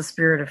he is the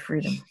Spirit of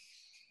freedom.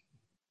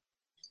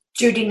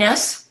 Judy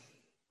Ness?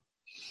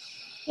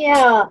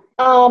 Yeah.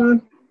 I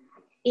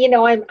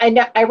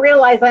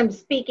realize I'm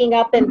speaking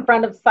up in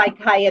front of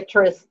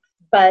psychiatrists,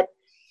 but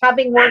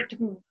having worked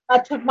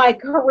much of my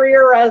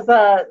career as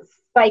a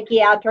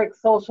psychiatric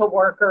social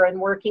worker and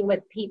working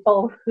with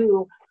people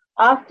who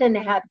often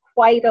had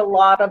quite a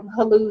lot of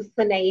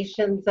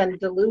hallucinations and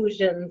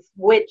delusions,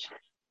 which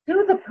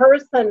to the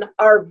person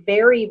are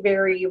very,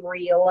 very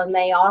real, and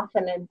they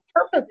often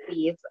interpret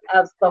these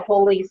as the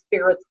Holy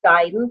Spirit's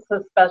guidance,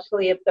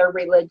 especially if they're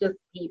religious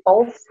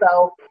people.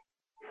 So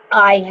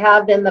I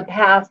have in the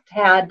past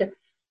had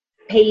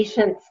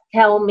patients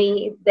tell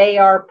me they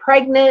are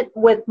pregnant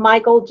with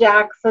Michael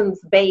Jackson's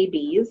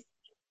babies,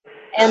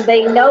 and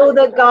they know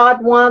that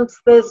God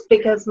wants this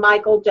because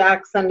Michael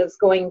Jackson is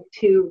going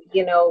to,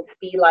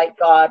 be like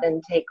God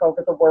and take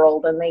over the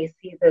world, and they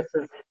see this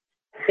as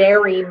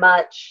very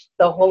much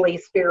the Holy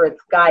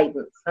Spirit's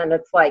guidance. And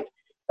it's like,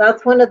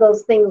 that's one of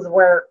those things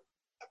where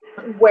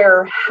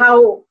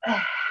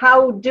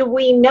how do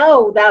we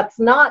know that's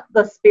not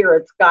the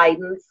Spirit's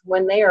guidance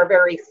when they are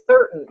very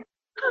certain?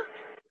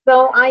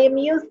 So I am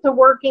used to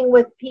working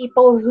with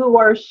people who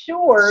are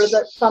sure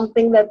that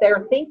something that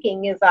they're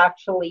thinking is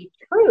actually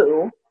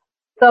true.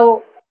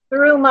 So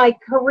through my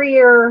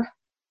career,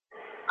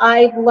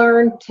 I've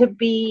learned to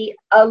be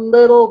a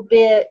little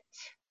bit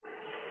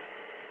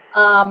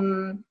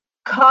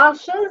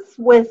cautious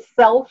with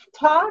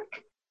self-talk,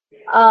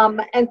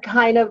 and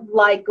kind of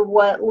like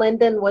what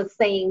Lyndon was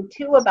saying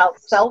too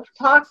about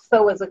self-talk.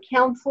 So as a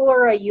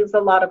counselor, I use a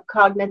lot of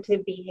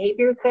cognitive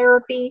behavior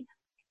therapy,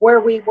 where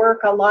we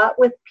work a lot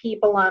with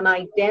people on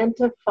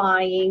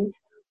identifying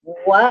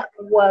what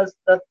was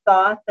the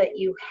thought that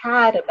you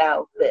had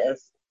about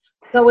this.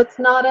 So it's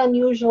not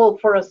unusual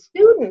for a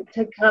student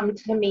to come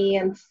to me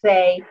and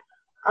say,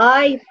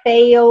 I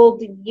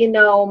failed,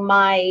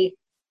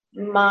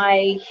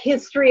 my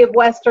history of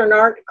Western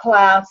art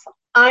class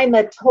I'm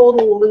a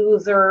total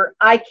loser.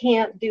 I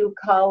can't do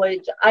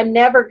college. I'm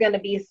never going to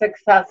be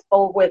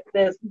successful with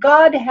this.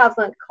 God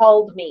hasn't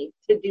called me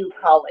to do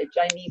college.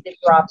 I need to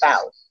drop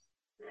out.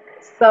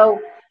 So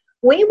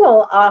we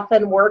will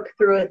often work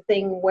through a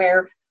thing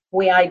where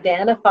we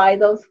identify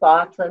those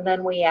thoughts and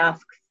then we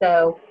ask,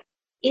 so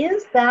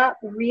is that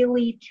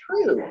really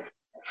true?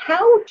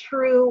 How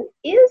true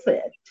is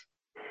it?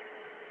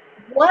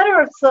 What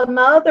are some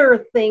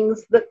other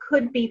things that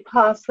could be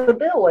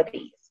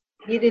possibilities?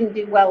 You didn't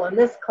do well in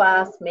this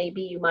class.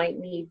 Maybe you might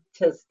need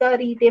to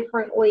study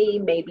differently.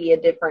 Maybe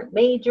a different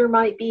major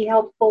might be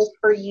helpful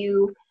for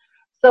you.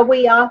 So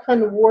we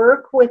often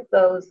work with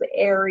those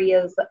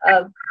areas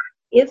of,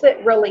 is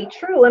it really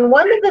true? And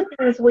one of the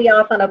things we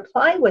often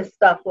apply with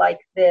stuff like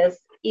this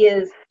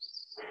is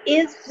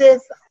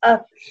this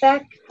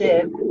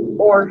effective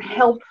or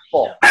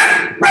helpful?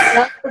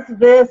 Does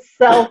this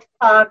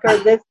self-talk or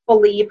this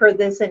belief or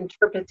this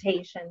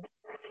interpretation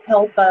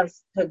help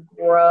us to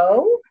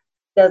grow?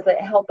 Does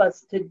it help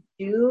us to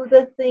do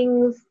the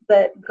things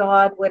that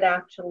God would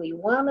actually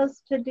want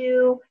us to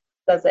do?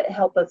 Does it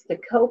help us to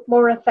cope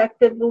more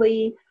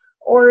effectively?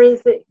 Or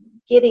is it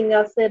getting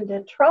us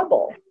into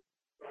trouble?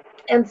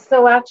 And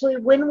so actually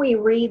when we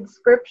read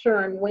scripture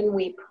and when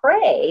we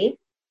pray,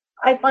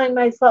 I find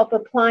myself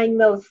applying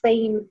those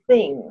same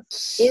things.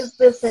 Is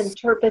this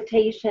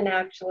interpretation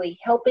actually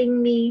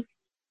helping me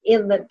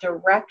in the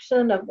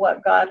direction of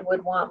what God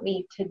would want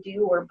me to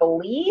do or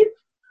believe?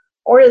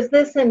 Or is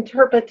this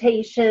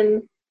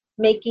interpretation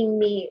making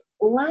me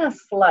less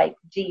like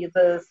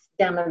Jesus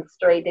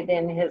demonstrated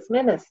in his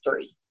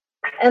ministry?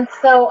 And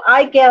so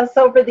I guess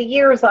over the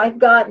years I've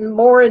gotten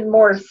more and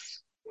more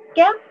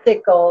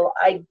skeptical,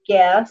 I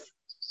guess,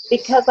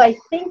 because I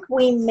think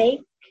we make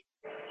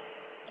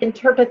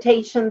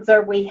interpretations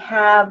or we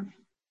have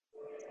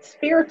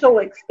spiritual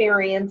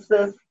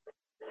experiences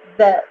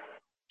that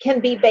can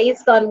be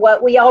based on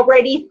what we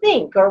already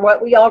think or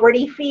what we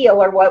already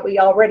feel or what we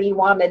already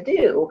want to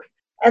do.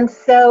 And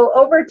so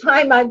over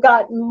time, I've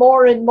gotten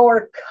more and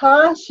more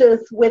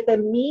cautious with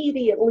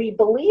immediately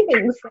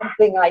believing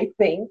something I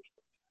think,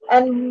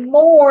 and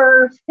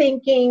more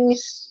thinking,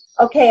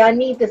 okay, I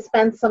need to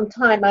spend some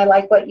time. I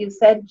like what you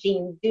said,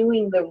 Jean,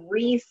 doing the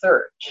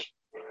research,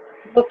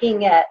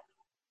 looking at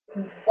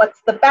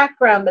what's the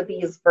background of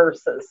these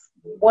verses?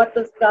 What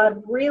does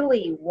God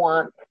really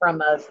want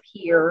from us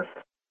here?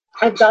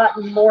 I've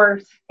gotten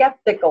more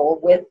skeptical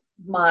with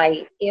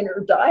my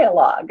inner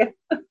dialogue.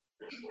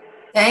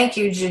 Thank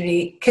you,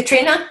 Judy.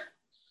 Katrina?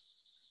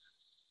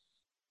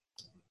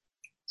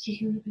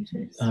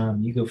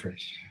 You go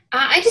first.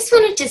 I just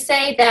wanted to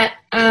say that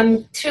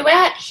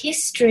throughout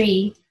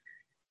history,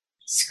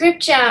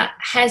 scripture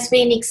has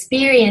been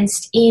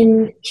experienced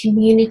in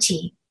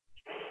community.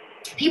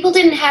 People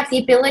didn't have the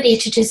ability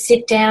to just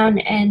sit down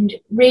and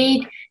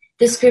read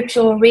the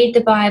scripture or read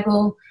the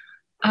Bible.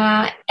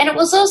 And it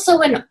was also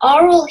an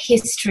oral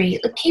history.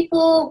 The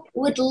people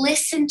would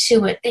listen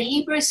to it. The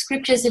Hebrew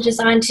scriptures are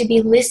designed to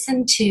be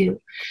listened to.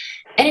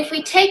 And if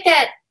we take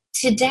that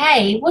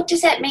today, what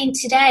does that mean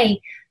today?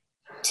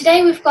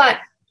 Today we've got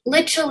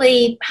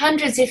literally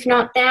hundreds, if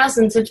not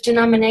thousands, of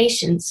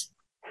denominations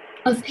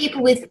of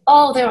people with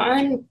all their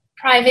own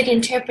private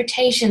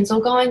interpretations,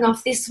 or going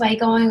off this way,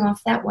 going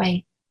off that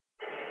way.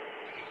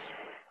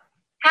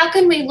 How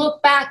can we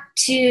look back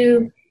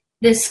to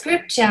the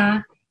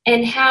scripture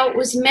and how it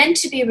was meant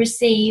to be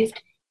received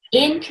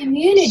in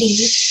community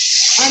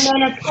and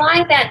then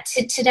apply that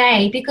to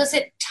today? Because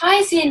it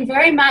ties in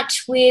very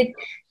much with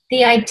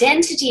the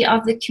identity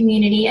of the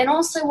community and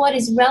also what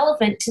is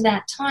relevant to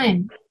that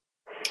time.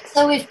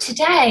 So if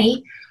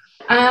today,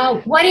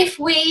 what if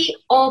we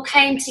all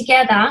came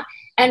together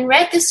and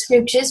read the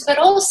scriptures, but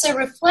also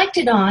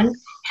reflected on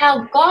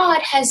how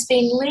God has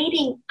been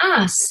leading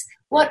us?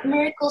 What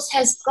miracles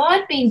has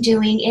God been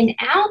doing in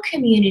our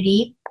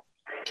community,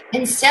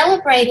 and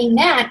celebrating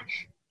that?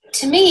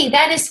 To me,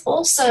 that is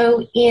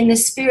also in the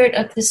spirit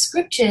of the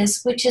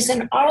scriptures, which is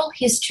an oral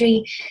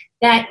history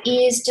that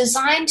is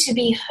designed to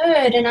be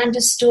heard and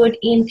understood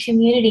in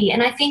community.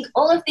 And I think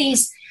all of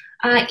these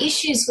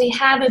issues we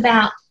have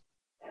about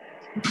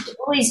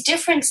all these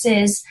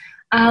differences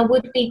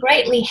would be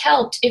greatly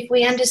helped if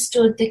we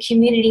understood the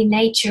community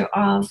nature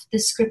of the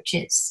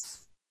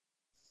scriptures.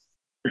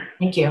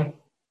 Thank you.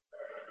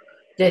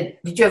 Did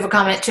you have a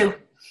comment too?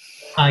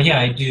 Yeah,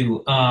 I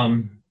do.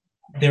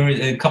 There were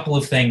a couple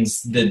of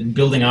things that,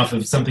 building off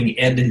of something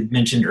Ed had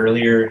mentioned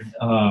earlier.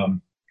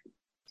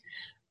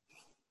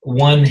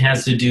 One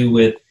has to do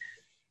with,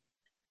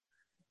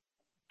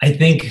 I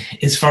think,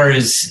 as far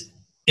as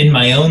in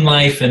my own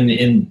life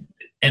and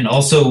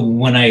also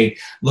when I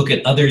look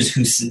at others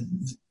who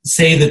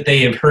say that they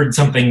have heard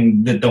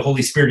something, that the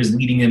Holy Spirit is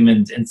leading them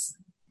in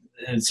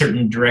a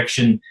certain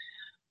direction,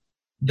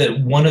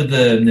 that one of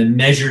the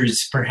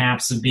measures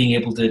perhaps of being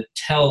able to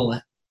tell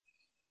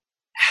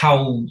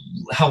how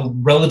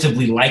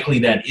relatively likely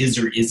that is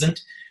or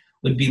isn't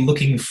would be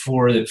looking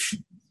for the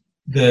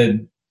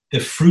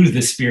fruit of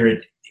the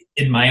Spirit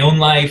in my own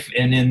life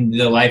and in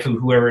the life of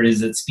whoever it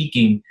is that's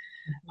speaking.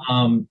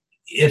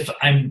 if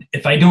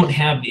I don't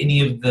have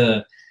any of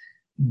the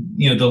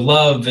the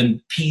love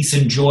and peace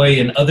and joy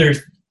and other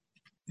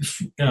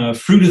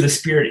fruit of the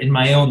Spirit in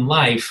my own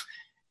life,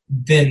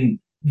 then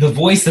the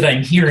voice that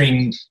I'm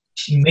hearing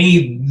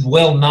may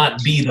well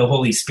not be the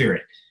Holy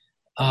Spirit.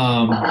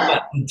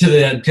 But to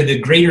the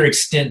greater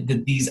extent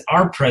that these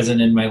are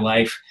present in my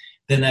life,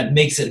 then that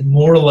makes it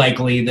more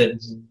likely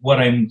that what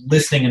I'm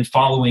listening and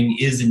following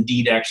is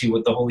indeed actually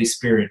what the Holy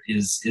Spirit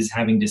is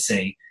having to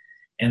say.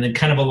 And then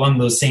kind of along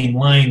those same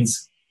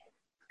lines,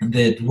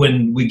 that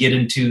when we get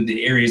into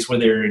the areas where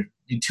there are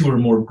two or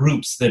more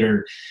groups that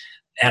are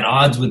at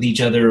odds with each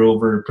other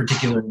over a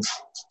particular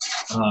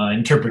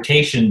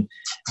interpretation,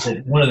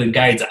 that one of the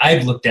guides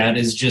I've looked at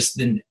is just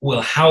then,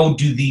 well, how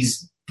do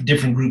these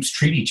different groups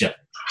treat each other?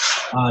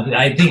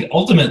 I think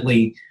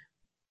ultimately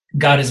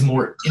God is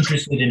more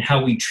interested in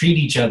how we treat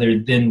each other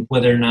than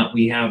whether or not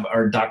we have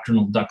our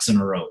doctrinal ducks in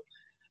a row.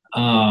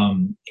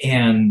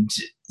 And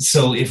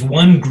so if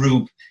one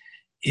group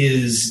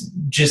is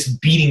just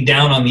beating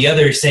down on the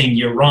other, saying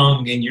you're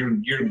wrong and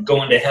you're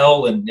going to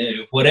hell and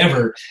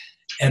whatever,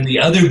 and the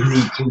other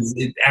group is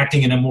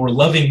acting in a more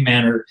loving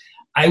manner,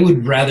 I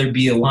would rather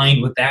be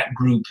aligned with that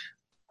group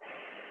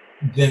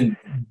than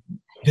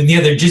the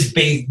other,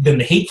 than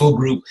the hateful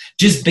group,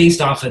 just based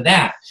off of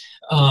that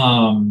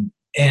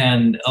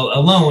and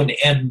alone.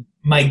 And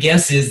my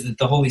guess is that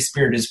the Holy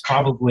Spirit is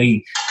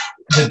probably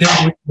that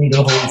they're listening to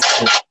the Holy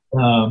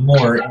Spirit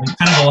more, and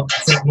kind of along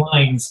the same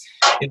lines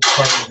as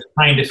far as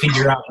trying to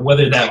figure out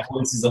whether that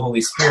voice is the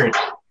Holy Spirit,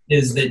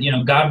 is that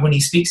God, when He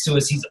speaks to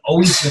us, He's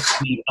always going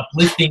to be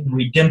uplifting,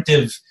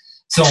 redemptive,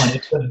 so on.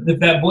 If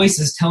that voice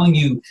is telling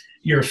you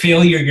you're a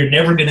failure, you're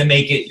never going to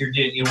make it, you're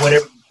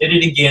whatever, you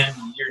did it again,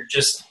 you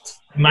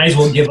might as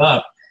well give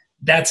up,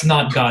 that's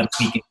not God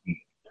speaking to you.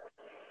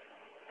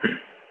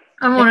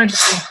 I want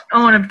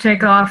to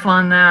take off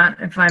on that,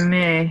 if I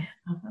may,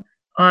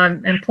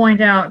 and point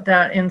out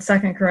that in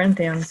 2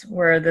 Corinthians,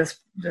 where this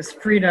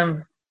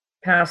freedom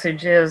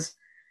passage is,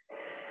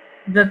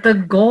 that the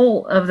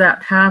goal of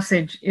that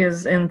passage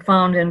is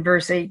found in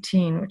verse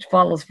 18, which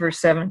follows verse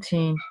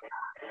 17.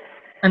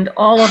 And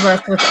all of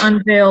us with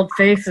unveiled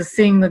faces,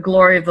 seeing the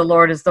glory of the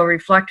Lord as though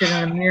reflected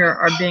in a mirror,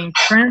 are being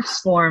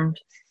transformed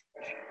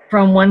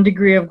from one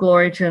degree of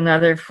glory to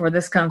another, for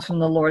this comes from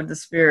the Lord, the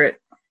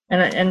Spirit.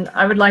 And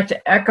I would like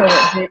to echo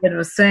what David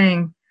was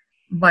saying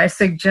by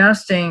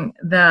suggesting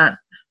that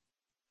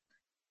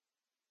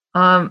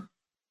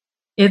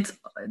it's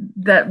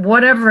that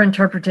whatever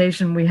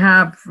interpretation we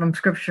have from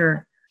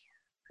Scripture,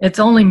 it's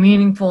only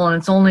meaningful and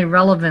it's only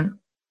relevant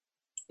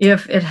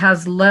if it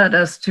has led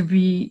us to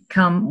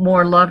become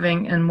more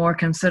loving and more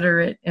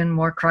considerate and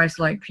more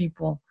Christ-like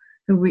people,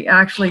 who we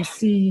actually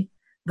see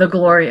the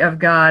glory of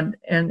God,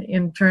 and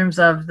in terms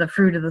of the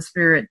fruit of the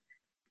Spirit.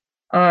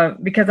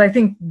 Because I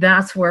think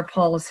that's where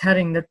Paul is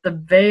heading, that the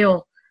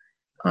veil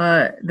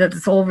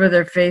that's over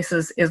their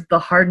faces is the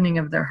hardening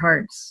of their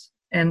hearts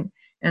and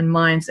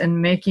minds,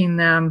 and making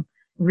them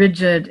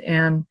rigid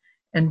and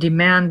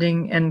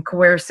demanding and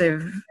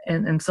coercive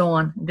and so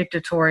on,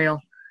 dictatorial.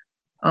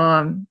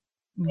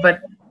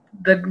 But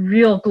the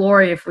real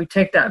glory, if we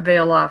take that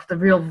veil off, the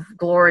real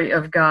glory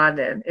of God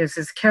is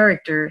His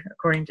character,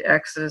 according to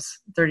Exodus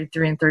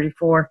 33 and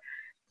 34.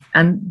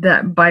 And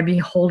that by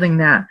beholding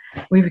that,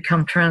 we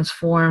become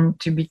transformed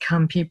to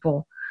become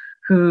people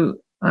who,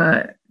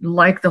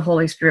 like the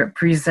Holy Spirit,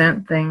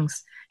 present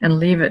things and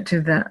leave it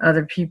to the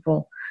other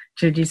people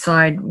to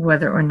decide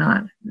whether or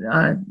not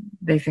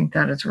they think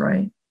that is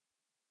right.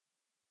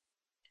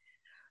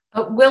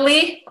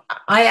 Willie,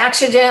 I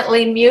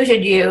accidentally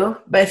muted you,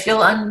 but if you'll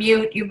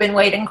unmute, you've been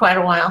waiting quite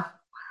a while.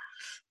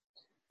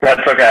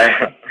 That's okay.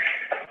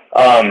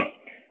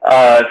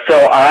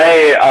 So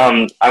I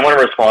want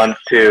to respond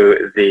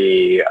to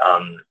the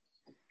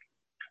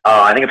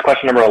I think it's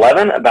question number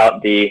 11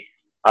 about the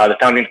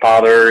founding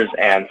fathers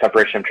and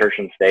separation of church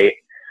and state.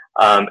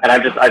 And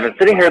I've been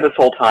sitting here this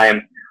whole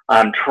time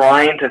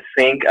trying to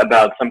think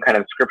about some kind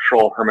of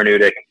scriptural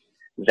hermeneutic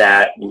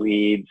that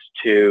leads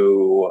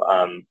to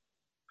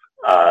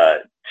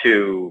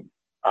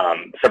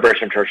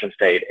separation of church and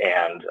state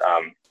and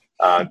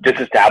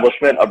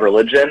disestablishment of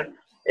religion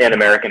in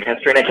American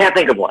history, and I can't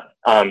think of one.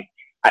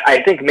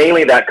 I think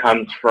mainly that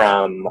comes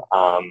from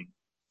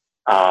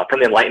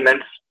the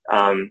Enlightenment,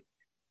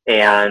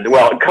 and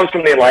well, it comes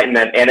from the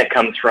Enlightenment, and it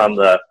comes from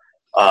the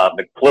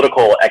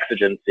political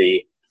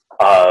exigency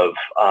of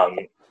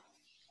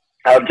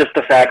just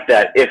the fact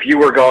that if you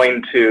were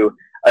going to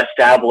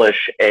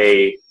establish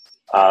a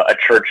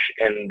church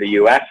in the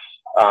U.S.,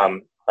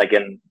 like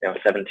in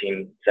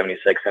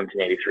 1776,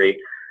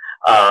 1783,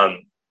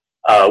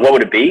 what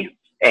would it be?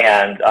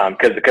 And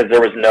because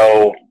there was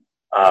no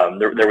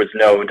there was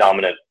no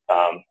dominant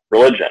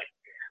religion,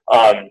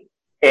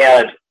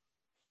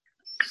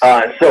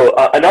 so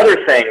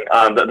another thing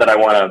that I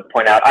want to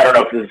point out, I don't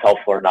know if this is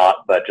helpful or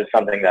not, but just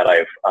something that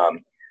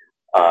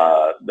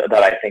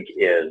that I think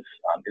is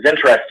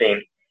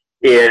interesting,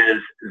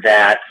 is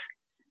that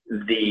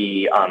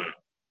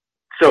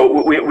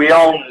so we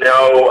all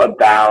know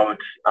about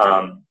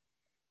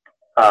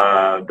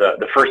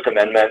the First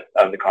Amendment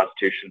of the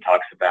Constitution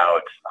talks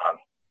about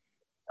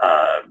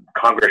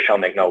Congress shall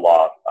make no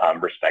law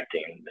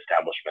respecting the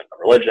establishment of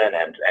religion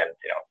and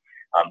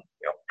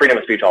freedom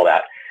of speech, all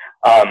that.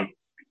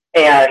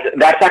 And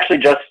that's actually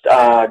just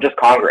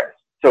Congress.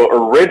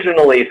 So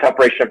originally,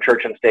 separation of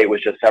church and state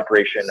was just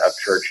separation of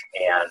church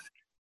and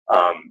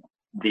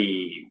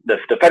the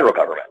federal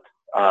government.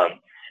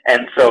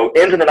 And so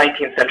into the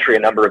 19th century, a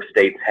number of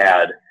states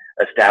had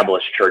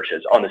established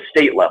churches on the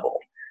state level.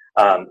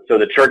 So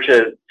the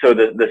churches,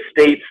 the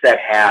states that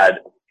had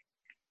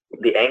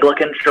the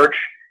Anglican Church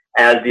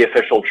as the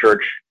official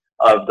church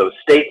of those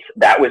states,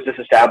 that was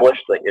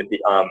disestablished with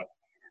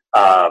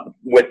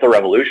the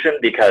Revolution,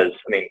 because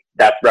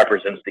that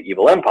represents the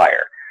evil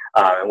empire.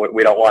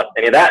 We don't want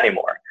any of that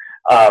anymore.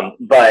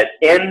 But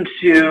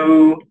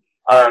into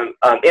the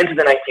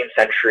 19th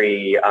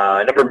century,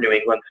 a number of New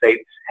England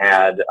states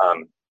had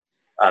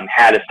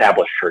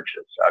established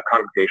churches,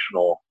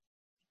 congregational,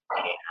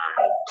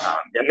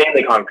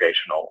 mainly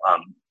congregational.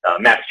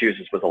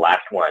 Massachusetts was the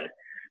last one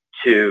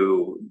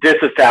to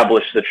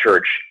disestablish the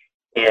church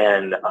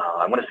in,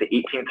 I want to say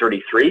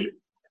 1833.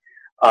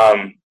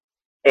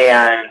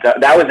 And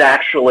that was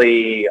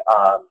actually,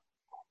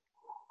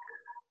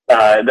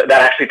 that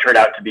actually turned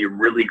out to be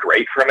really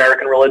great for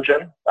American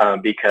religion,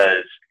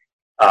 because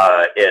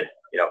it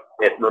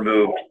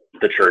removed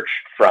the church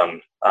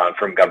from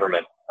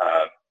government,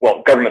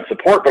 government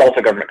support, but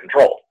also government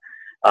control.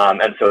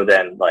 And so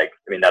then,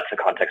 that's the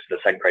context of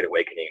the Second Great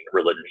Awakening.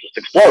 Religion just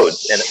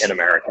explodes in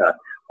America,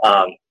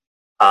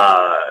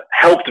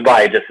 helped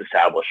by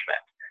disestablishment.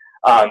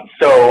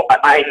 So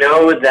I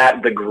know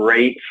that the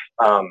great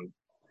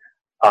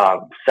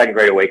Second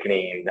Great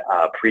Awakening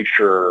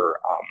preacher,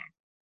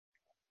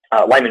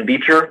 Lyman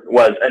Beecher,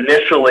 was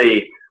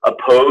initially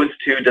opposed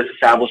to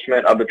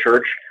disestablishment of the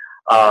church.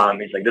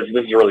 He's like, this is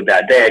a really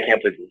bad day. I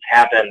can't believe this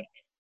happened.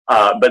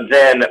 But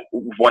then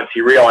once he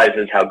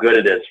realizes how good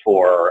it is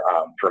for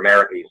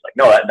America, he's like,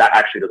 no, that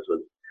actually this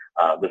was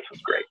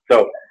great.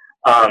 So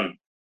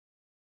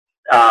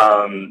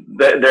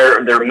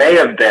there may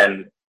have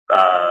been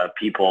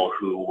people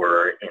who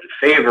were in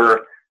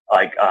favor,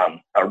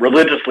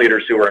 religious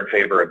leaders who were in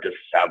favor of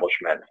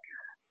disestablishment.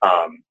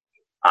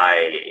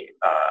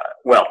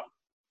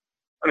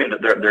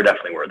 There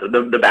definitely were.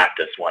 The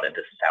Baptists wanted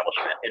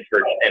disestablishment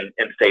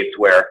in states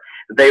where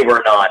they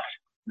were not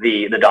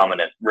the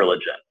dominant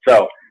religion.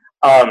 So,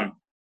 so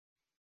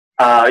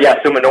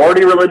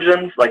minority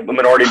religions, like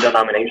minority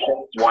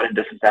denominations, wanted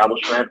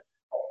disestablishment,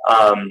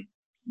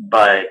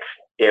 but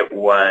it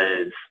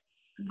was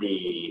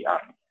the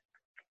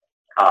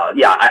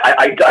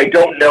I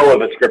don't know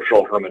of a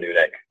scriptural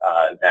hermeneutic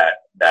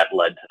that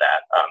led to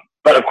that.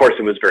 But of course,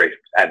 it was very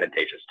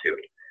advantageous to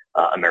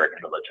American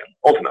religion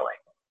ultimately.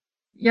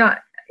 Yeah,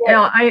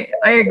 I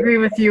agree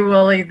with you,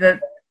 Willie,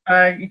 that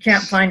you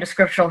can't find a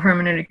scriptural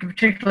hermeneutic,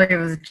 particularly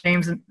with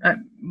James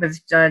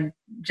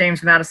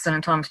Madison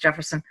and Thomas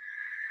Jefferson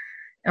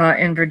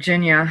in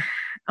Virginia.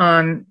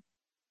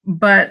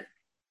 But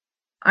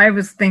I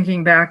was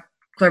thinking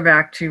clear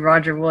back to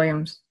Roger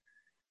Williams.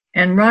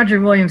 And Roger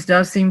Williams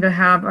does seem to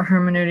have a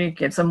hermeneutic.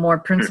 It's a more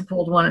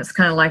principled one. It's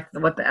kind of like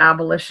what the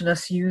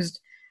abolitionists used.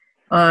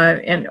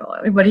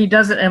 But he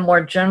does it in a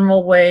more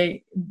general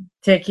way,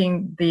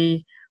 taking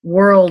the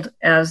world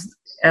as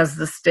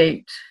the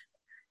state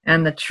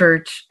and the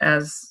church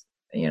as,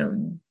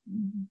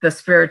 the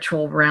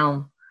spiritual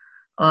realm,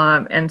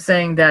 and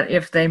saying that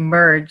if they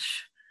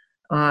merge,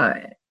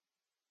 and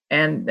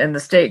the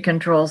state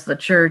controls the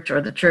church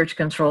or the church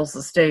controls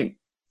the state,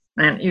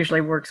 and it usually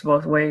works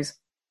both ways,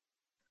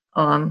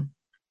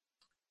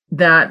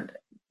 that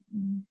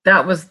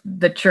was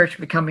the church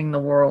becoming the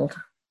world.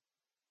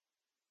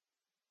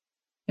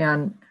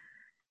 And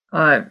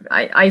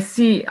I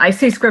see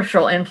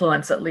scriptural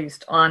influence, at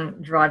least,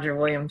 on Roger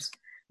Williams,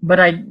 but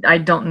I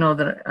don't know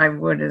that I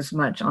would as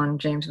much on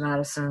James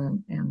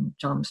Madison and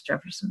Thomas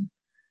Jefferson.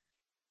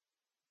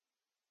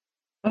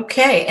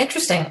 Okay,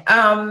 interesting.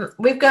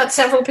 We've got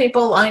several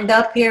people lined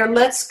up here.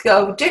 Let's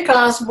go Dick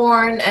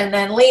Osborne, and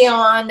then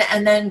Leon,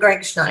 and then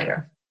Greg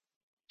Schneider.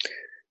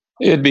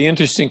 It'd be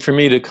interesting for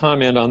me to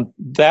comment on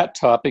that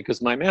topic,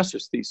 because my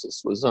master's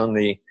thesis was on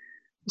the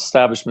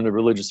establishment of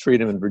religious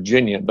freedom in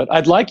Virginia. But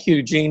I'd like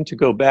you, Gene, to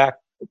go back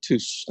to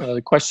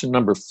question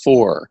number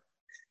 4.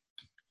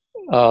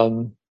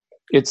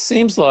 It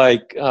seems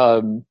like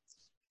the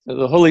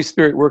Holy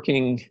Spirit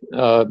working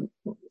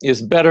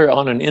is better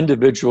on an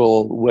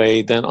individual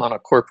way than on a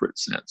corporate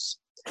sense.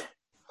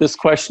 This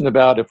question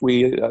about if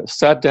we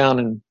sat down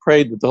and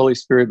prayed that the Holy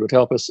Spirit would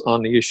help us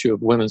on the issue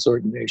of women's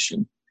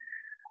ordination.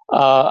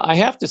 I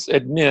have to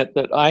admit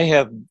that I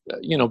have,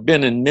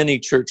 been in many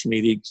church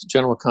meetings,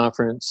 general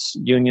conference,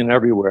 union,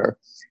 everywhere.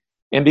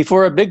 And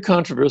before a big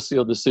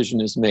controversial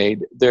decision is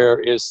made, there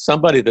is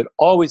somebody that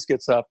always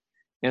gets up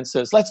and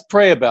says, let's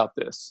pray about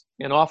this.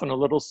 And often a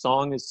little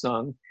song is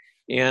sung.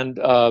 And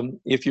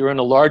if you're in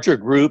a larger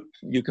group,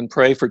 you can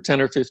pray for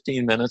 10 or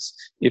 15 minutes.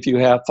 If you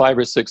have 5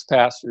 or 6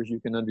 pastors, you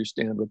can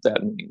understand what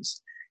that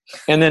means.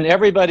 And then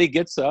everybody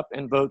gets up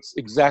and votes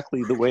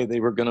exactly the way they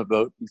were going to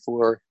vote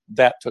before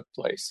that took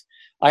place.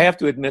 I have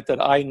to admit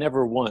that I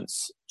never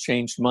once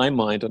changed my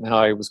mind on how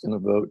I was going to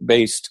vote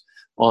based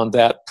on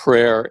that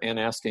prayer and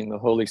asking the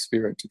Holy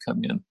Spirit to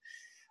come in.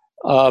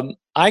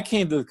 I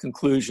came to the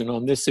conclusion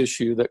on this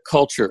issue that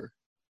culture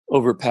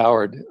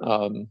overpowered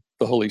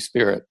the Holy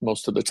Spirit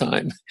most of the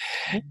time,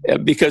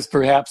 because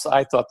perhaps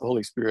I thought the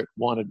Holy Spirit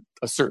wanted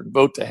a certain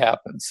vote to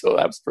happen. So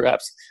that was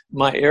perhaps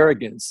my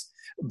arrogance.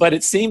 But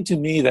it seemed to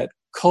me that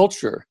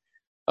culture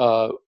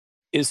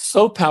is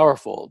so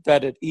powerful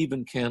that it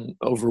even can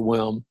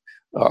overwhelm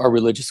our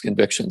religious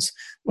convictions.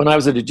 When I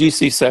was at a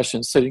GC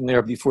session sitting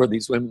there before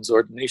these women's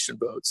ordination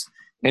votes,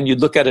 and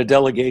you'd look at a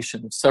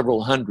delegation of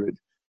several hundred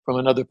from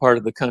another part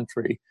of the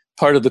country,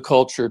 part of the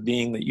culture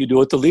being that you do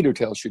what the leader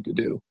tells you to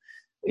do,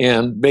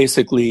 and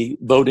basically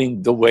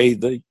voting the way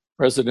the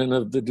president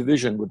of the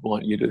division would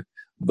want you to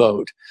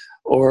vote,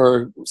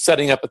 or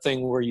setting up a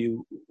thing where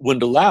you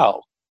wouldn't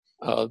allow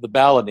the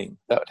balloting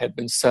that had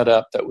been set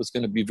up that was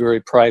going to be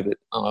very private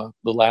the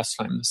last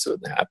time this would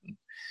happen.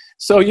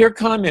 So your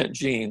comment,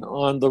 Jean,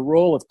 on the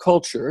role of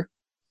culture,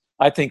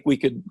 I think we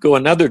could go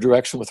another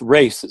direction with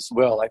race as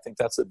well. I think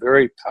that's a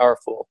very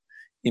powerful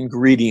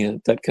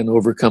ingredient that can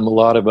overcome a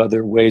lot of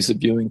other ways of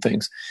viewing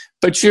things.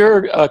 But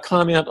your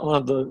comment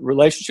on the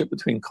relationship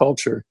between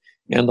culture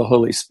and the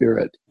Holy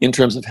Spirit in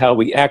terms of how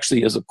we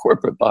actually as a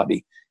corporate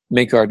body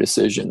make our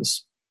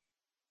decisions.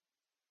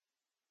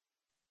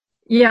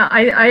 Yeah,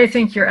 I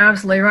think you're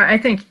absolutely right. I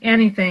think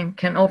anything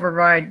can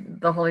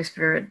override the Holy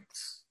Spirit.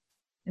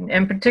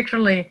 And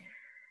particularly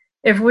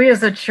if we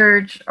as a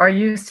church are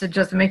used to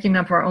just making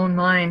up our own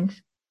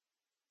mind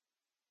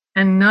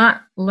and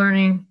not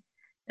learning,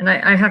 and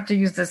I have to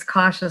use this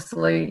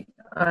cautiously,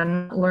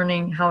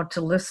 learning how to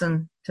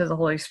listen to the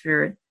Holy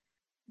Spirit.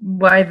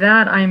 By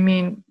that, I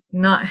mean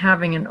not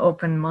having an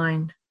open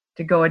mind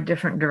to go a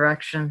different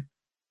direction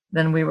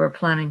than we were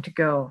planning to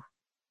go.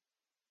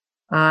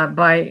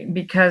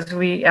 Because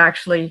we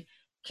actually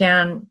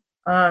can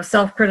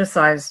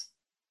self-criticize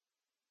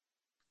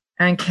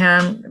and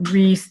can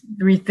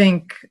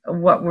rethink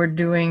what we're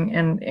doing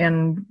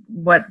and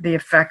what the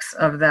effects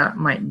of that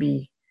might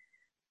be.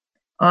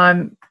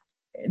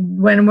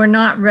 When we're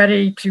not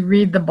ready to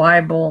read the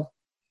Bible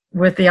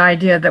with the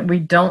idea that we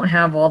don't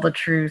have all the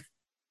truth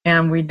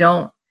and we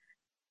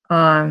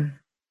aren't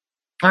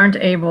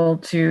able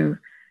to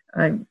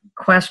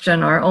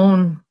question our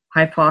own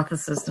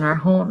hypothesis and our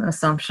own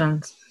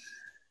assumptions,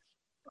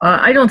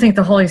 I don't think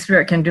the Holy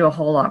Spirit can do a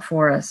whole lot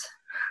for us.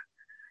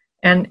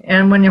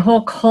 And when the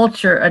whole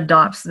culture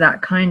adopts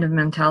that kind of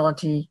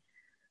mentality,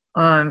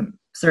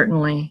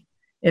 certainly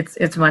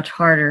it's much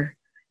harder.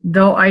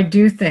 Though I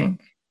do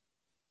think,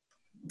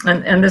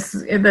 and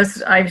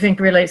this I think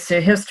relates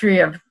to history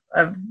of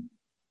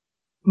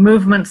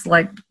movements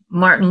like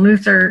Martin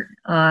Luther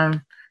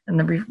and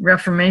the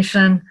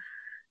Reformation,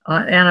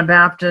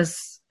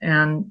 Anabaptists,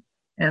 and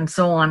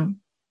so on.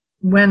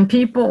 When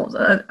people,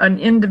 an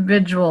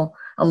individual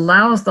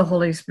allows the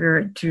Holy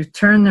Spirit to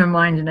turn their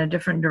mind in a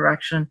different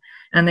direction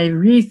and they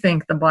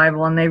rethink the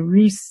Bible and they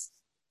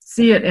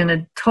see it in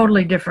a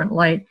totally different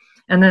light,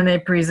 and then they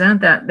present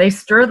that, they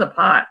stir the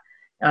pot.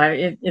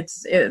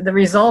 The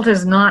result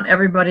is not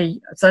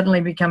everybody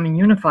suddenly becoming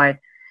unified.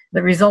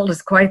 The result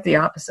is quite the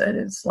opposite.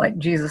 It's like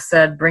Jesus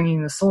said,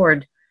 bringing the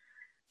sword.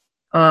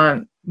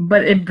 But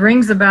it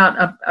brings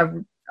about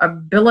a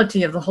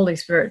ability of the Holy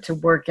Spirit to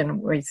work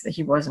in ways that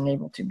he wasn't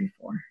able to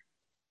before.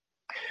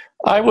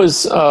 I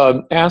was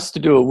asked to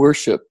do a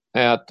worship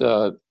at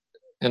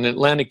an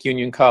Atlantic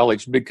Union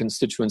College big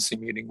constituency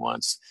meeting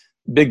once,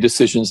 big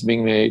decisions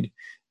being made.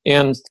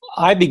 And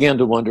I began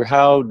to wonder,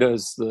 how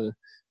does a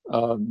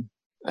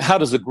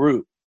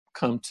group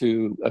come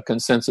to a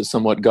consensus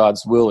on what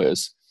God's will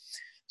is?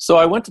 So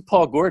I went to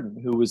Paul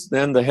Gordon, who was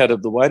then the head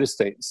of the White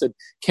Estate, and said,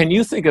 can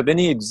you think of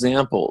any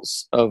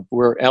examples of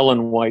where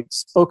Ellen White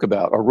spoke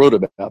about or wrote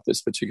about this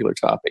particular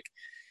topic?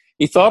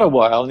 He thought a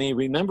while, and he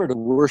remembered a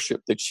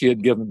worship that she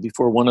had given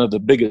before one of the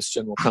biggest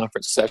General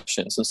Conference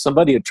sessions, and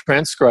somebody had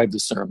transcribed the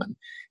sermon,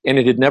 and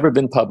it had never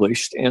been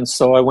published. And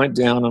so I went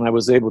down and I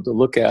was able to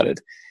look at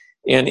it.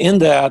 And in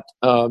that,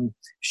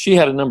 she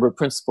had a number of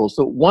principles.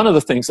 But one of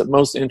the things that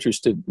most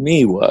interested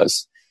me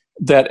was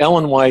that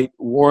Ellen White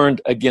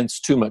warned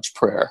against too much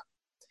prayer.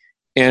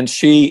 And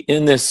she,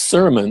 in this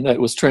sermon that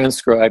was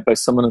transcribed by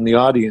someone in the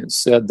audience,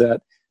 said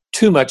that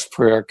too much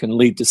prayer can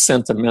lead to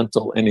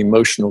sentimental and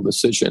emotional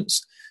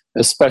decisions,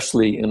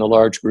 especially in a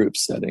large group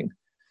setting.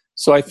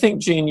 So I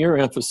think, Jean, your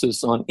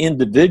emphasis on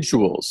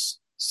individuals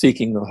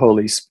seeking the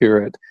Holy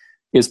Spirit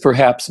is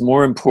perhaps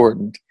more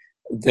important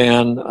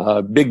than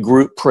big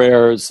group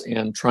prayers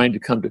and trying to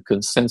come to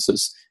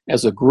consensus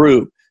as a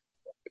group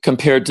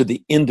compared to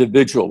the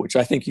individual, which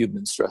I think you've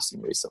been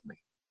stressing recently.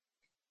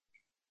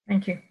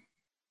 Thank you.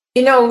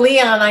 You know,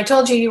 Leon, I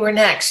told you were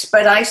next,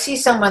 but I see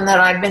someone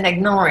that I've been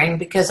ignoring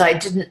because I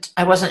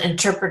wasn't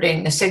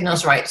interpreting the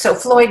signals right. So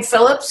Floyd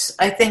Phillips,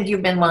 I think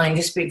you've been wanting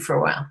to speak for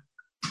a while.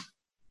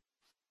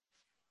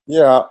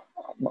 Yeah,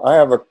 I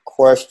have a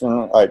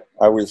question. I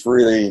was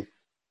really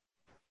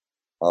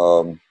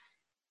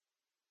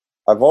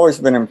I've always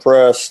been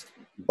impressed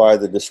by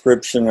the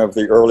description of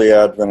the early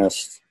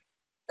Adventists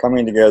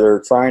coming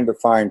together, trying to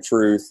find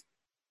truth,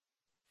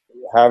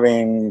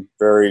 having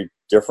very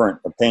different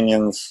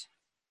opinions,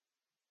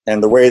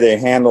 and the way they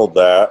handled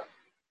that.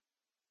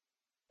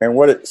 And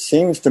what it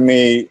seems to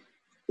me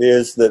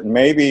is that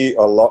maybe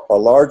a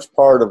large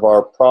part of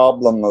our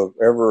problem of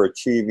ever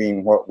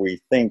achieving what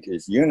we think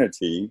is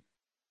unity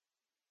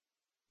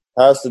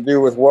has to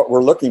do with what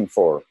we're looking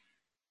for.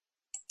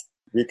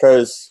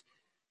 Because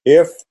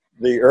if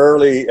the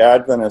early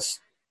Adventist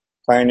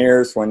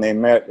pioneers, when they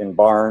met in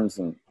barns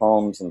and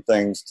homes and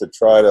things to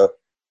try to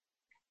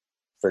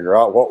figure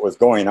out what was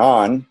going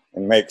on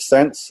and make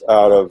sense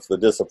out of the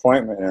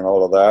disappointment and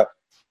all of that,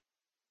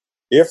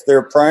 if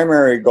their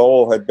primary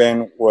goal had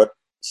been what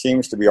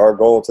seems to be our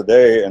goal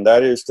today, and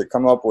that is to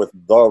come up with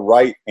the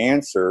right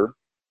answer,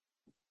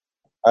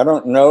 I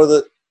don't know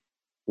that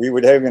we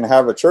would even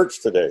have a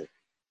church today.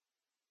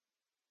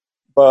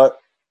 But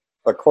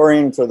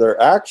according to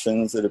their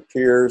actions, it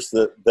appears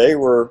that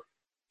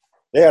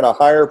they had a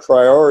higher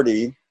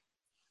priority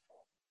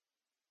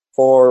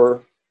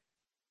for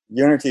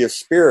unity of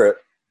spirit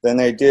than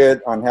they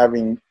did on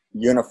having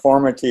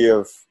uniformity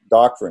of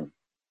doctrine.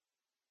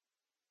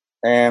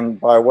 And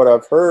by what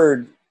I've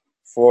heard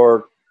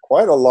for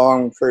quite a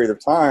long period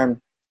of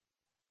time,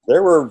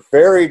 there were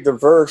very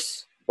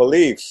diverse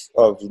beliefs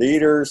of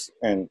leaders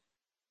and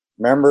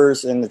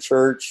members in the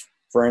church,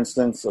 for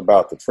instance,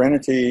 about the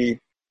Trinity,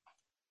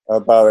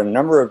 about a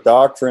number of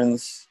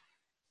doctrines,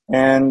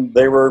 and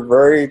they were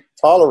very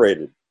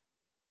tolerated.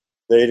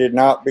 They did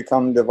not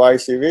become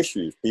divisive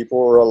issues. People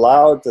were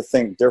allowed to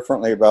think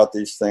differently about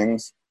these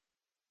things,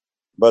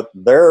 but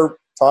their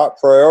top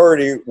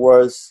priority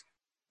was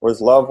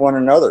love one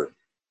another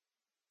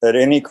at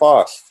any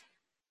cost.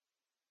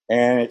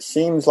 And it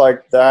seems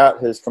like that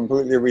has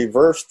completely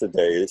reversed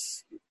today.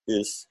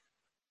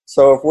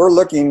 So if we're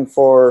looking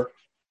for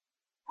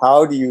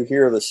how do you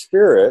hear the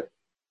Spirit,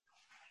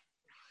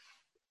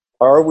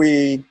 are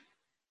we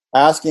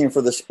asking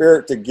for the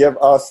Spirit to give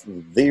us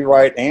the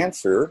right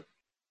answer,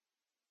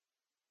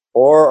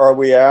 or are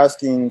we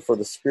asking for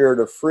the spirit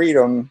of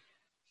freedom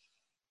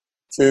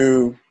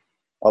to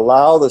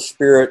allow the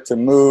Spirit to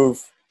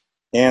move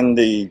in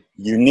the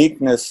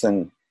uniqueness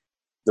and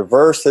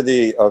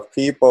diversity of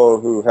people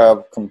who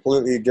have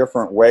completely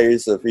different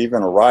ways of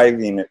even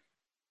arriving at,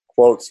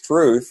 quotes,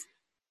 truth?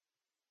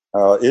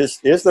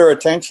 Is there a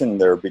tension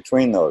there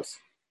between those?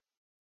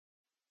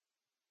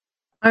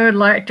 I would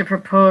like to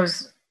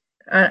propose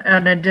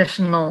an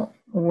additional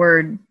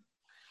word.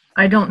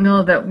 I don't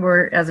know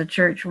that as a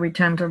church, we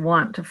tend to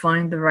want to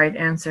find the right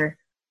answer.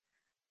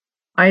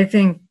 I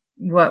think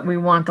what we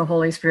want the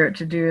Holy Spirit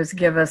to do is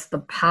give us the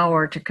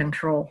power to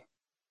control.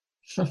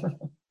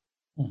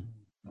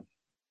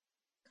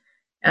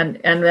 And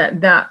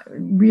that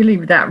really,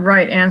 that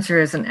right answer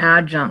is an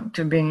adjunct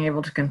to being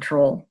able to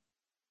control.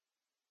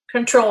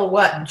 Control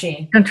what,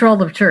 Jean? Control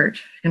the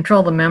church,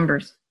 control the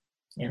members.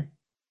 Yeah.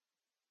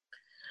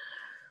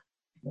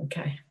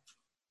 Okay.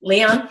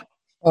 Leon?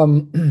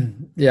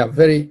 Yeah,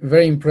 very,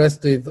 very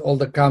impressed with all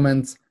the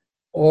comments.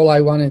 All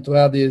I wanted to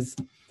add is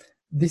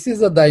this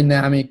is a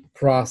dynamic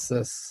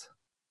process.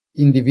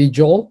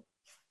 Individual,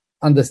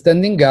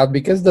 understanding God,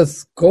 because the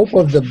scope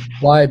of the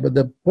Bible,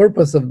 the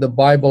purpose of the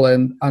Bible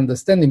and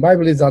understanding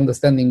Bible is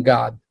understanding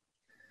God.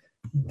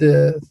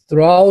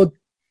 Throughout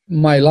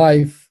my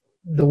life,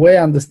 the way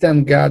I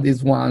understand God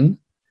is one.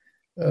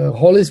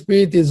 Holy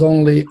Spirit is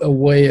only a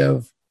way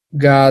of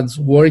God's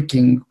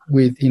working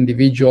with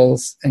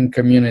individuals and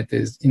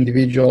communities,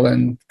 individual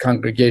and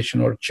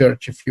congregation or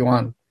church, if you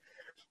want.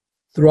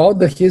 Throughout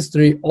the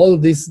history, all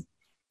this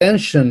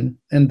tension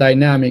and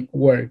dynamic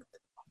worked.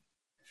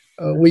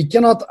 We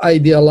cannot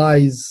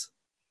idealize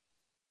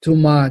too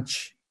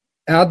much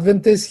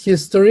Adventist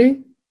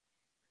history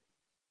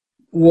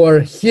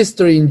or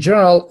history in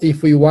general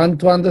if we want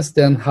to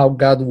understand how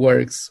God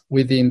works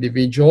with the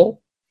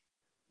individual,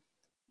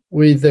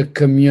 with the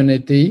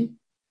community.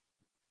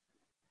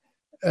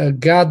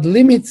 God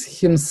limits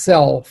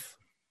himself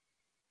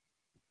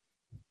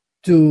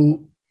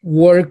to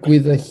work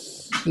with the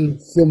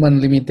human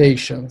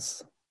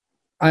limitations.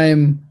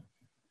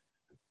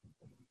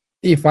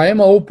 If I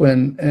am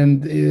open,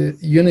 and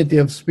unity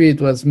of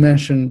spirit was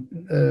mentioned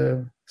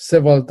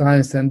several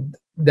times, and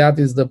that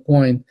is the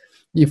point.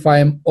 If I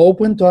am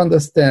open to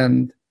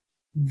understand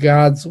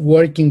God's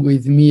working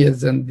with me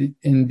as an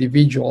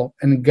individual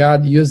and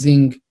God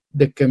using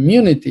the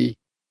community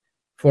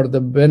for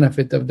the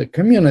benefit of the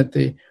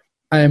community,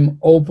 I am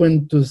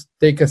open to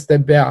take a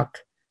step back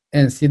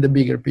and see the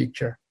bigger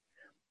picture.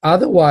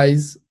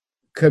 Otherwise,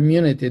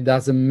 community,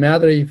 doesn't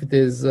matter if it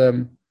is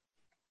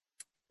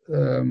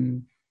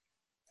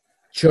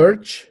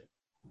church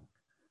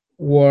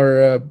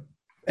or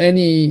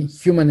any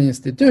human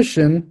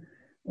institution,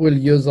 will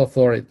use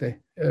authority.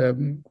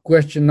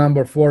 Question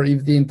number 4,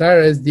 if the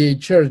entire SDA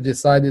church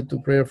decided to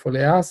prayerfully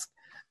ask,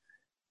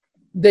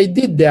 they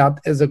did that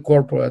as a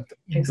corporate,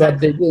 exactly.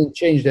 But they didn't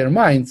change their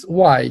minds.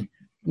 Why?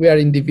 We are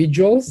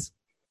individuals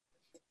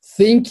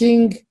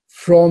thinking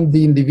from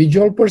the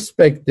individual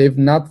perspective,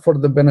 not for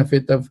the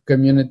benefit of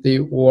community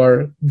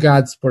or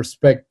God's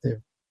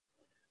perspective.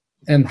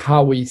 And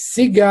how we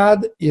see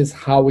God is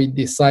how we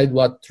decide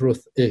what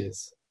truth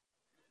is.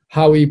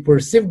 How we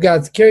perceive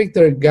God's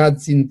character,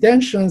 God's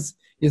intentions,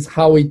 is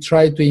how we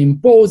try to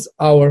impose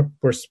our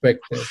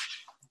perspective.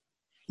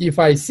 If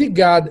I see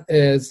God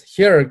as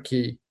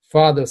hierarchy,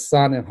 Father,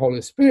 Son, and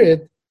Holy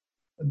Spirit,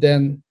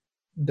 then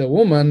the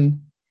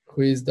woman,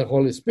 who is the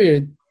Holy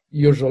Spirit,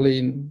 usually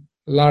in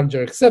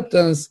larger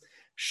acceptance,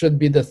 should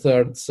be the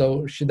third.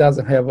 So she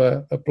doesn't have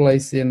a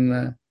place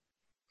in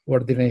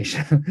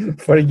ordination.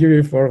 Forgive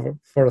me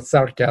for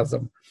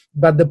sarcasm.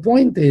 But the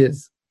point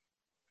is,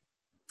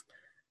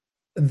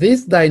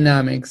 this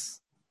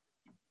dynamics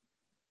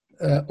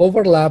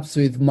overlaps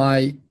with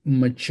my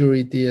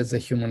maturity as a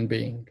human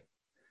being.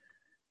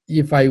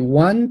 If I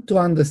want to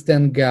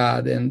understand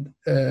God and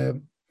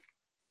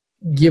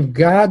give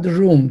God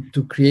room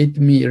to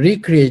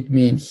recreate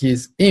me in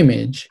His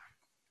image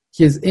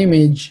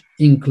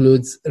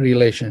includes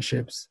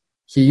relationships.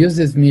 He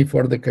uses me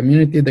for the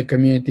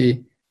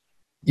community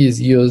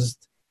is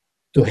used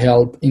to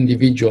help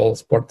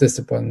individuals,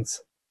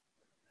 participants.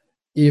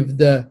 If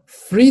the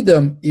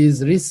freedom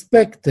is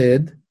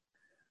respected,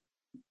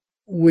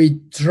 we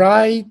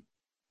try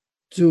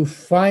to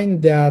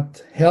find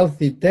that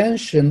healthy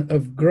tension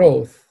of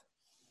growth.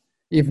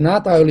 If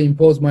not, I will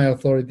impose my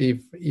authority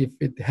if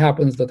it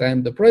happens that I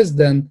am the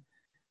president,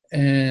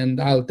 and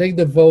I'll take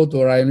the vote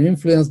or I'll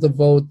influence the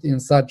vote in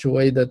such a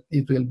way that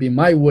it will be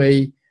my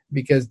way,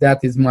 because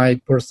that is my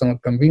personal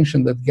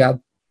conviction that God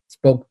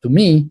spoke to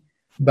me,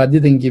 but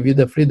didn't give you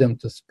the freedom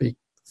to speak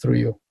through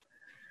you.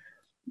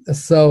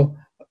 So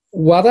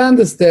what I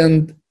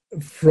understand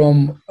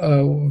from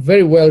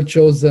very well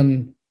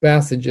chosen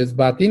passages,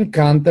 but in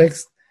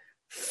context,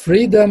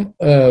 freedom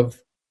of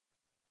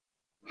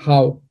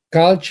how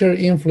culture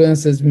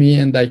influences me,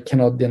 and I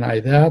cannot deny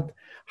that,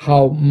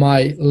 how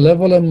my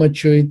level of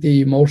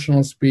maturity,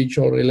 emotional,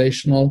 spiritual,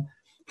 relational,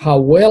 how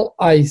well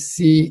I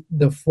see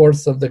the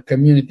force of the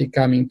community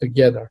coming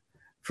together.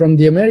 From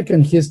the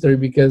American history,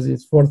 because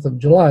it's 4th of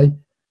July,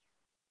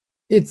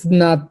 it's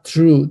not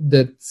true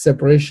that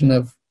separation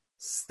of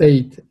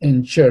state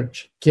and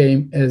church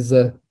came as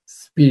a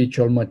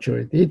spiritual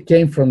maturity. It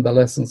came from the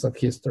lessons of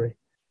history.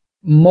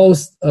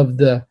 Most of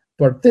the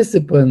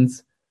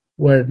participants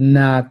were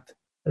not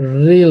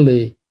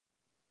really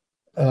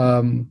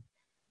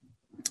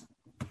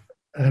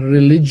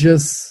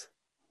religious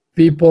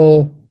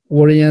people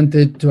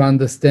oriented to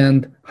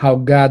understand how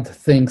God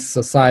thinks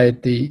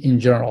society in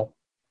general.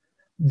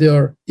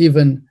 They're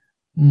even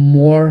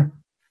more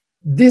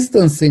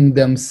distancing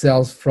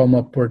themselves from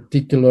a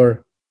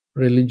particular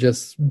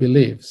religious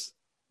beliefs.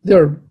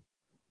 They're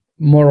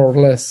more or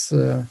less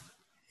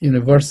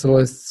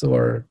universalists,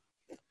 or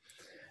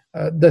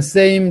the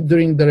same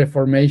during the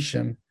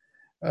Reformation.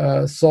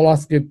 Sola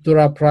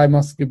Scriptura, Prima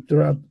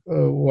Scriptura,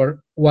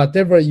 or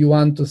whatever you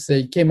want to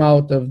say, came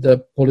out of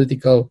the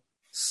political,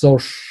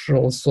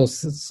 societal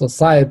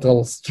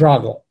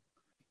struggle.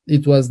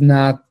 It was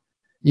not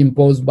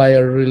imposed by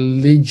a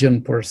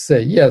religion per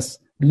se. Yes,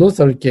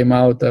 Luther came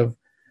out of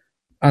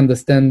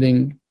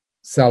understanding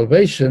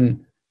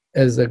salvation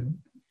as a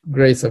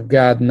grace of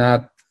God,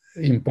 not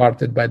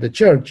imparted by the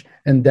church,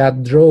 and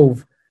that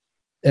drove,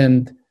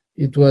 and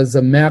it was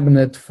a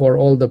magnet for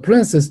all the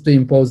princes to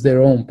impose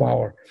their own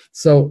power.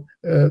 So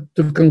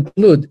to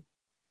conclude,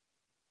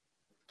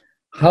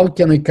 how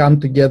can we come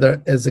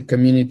together as a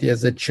community,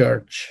 as a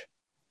church,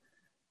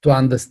 to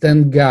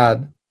understand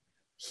God,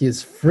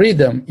 His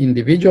freedom,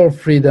 individual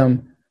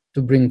freedom,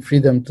 to bring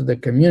freedom to the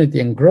community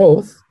and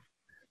growth,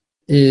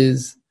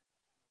 is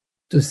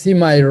to see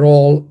my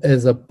role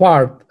as a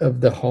part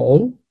of the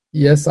whole.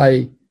 Yes,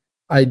 I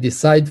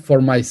decide for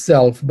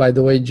myself. By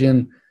the way,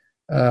 Jean,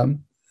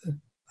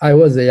 I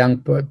was a young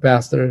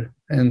pastor,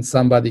 and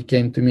somebody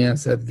came to me and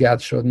said,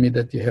 God showed me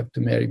that you have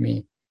to marry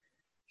me.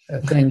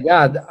 Thank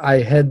God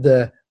I had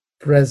the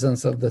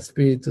presence of the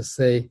Spirit to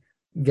say,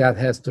 God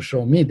has to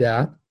show me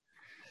that.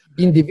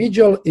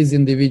 Individual is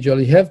individual.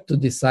 You have to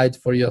decide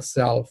for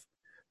yourself.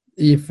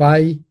 If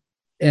I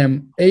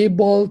am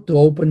able to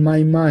open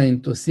my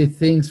mind to see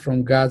things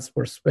from God's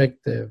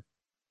perspective,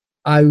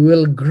 I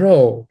will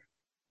grow.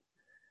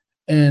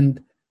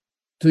 And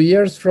 2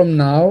 years from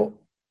now,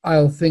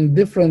 I'll think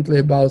differently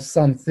about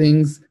some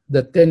things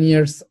that 10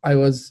 years I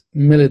was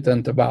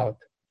militant about.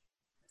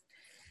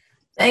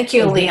 Thank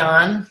you,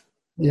 Leon.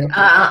 Yeah.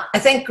 I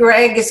think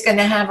Greg is going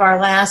to have our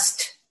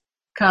last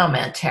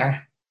comment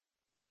here.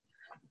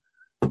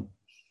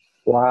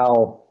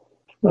 Wow.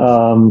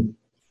 I'm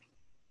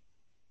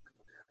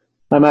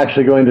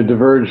actually going to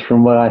diverge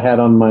from what I had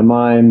on my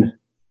mind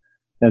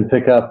and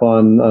pick up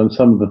on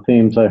some of the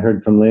themes I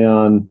heard from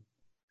Leon.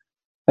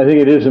 I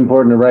think it is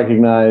important to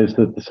recognize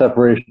that the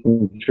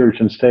separation of church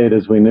and state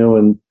as we knew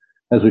and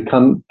as we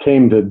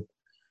came to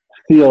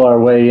feel our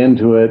way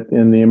into it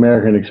in the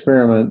American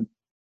experiment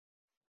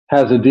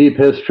has a deep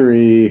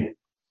history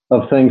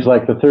of things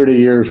like the 30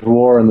 Years'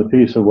 War and the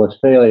Peace of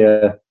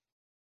Westphalia,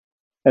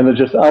 and the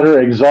just utter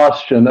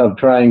exhaustion of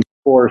trying to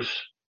force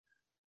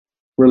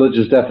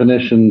religious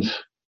definitions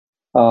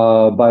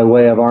by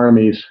way of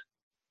armies,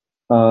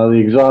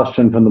 the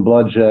exhaustion from the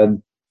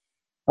bloodshed.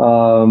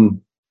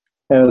 And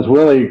as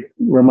Willie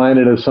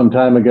reminded us some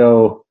time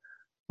ago,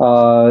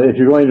 if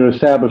you're going to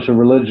establish a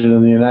religion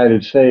in the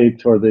United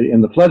States or in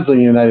the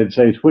fledgling United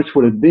States, which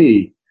would it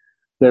be?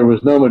 There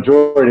was no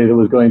majority that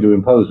was going to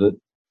impose it.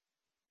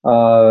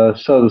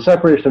 So the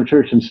separation of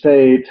church and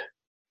state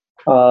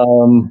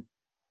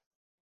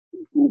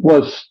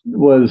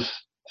was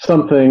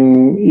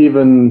something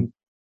even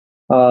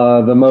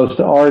the most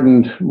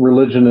ardent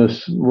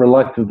religionists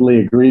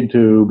reluctantly agreed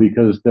to,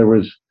 because there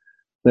was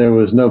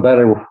no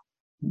better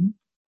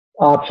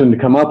option to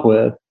come up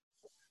with.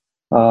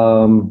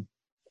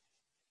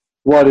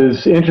 What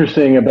is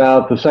interesting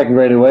about the Second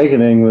Great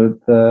Awakening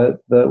that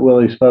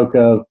Willie spoke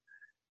of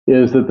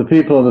is that the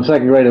people in the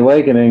Second Great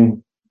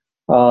Awakening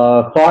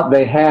thought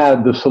they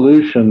had the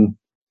solution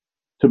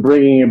to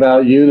bringing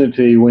about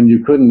unity when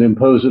you couldn't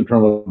impose it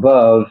from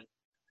above.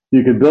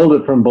 You could build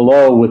it from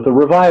below with the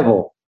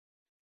revival,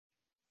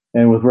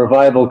 and with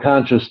revival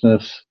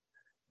consciousness,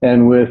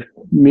 and with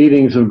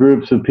meetings of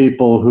groups of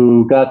people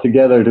who got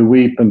together to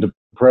weep and to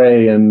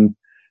pray and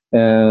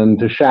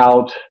to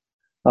shout.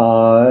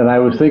 And I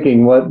was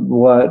thinking what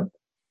 1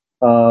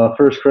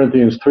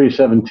 Corinthians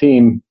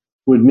 3:17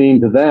 would mean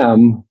to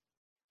them,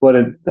 what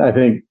it, I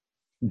think,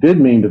 did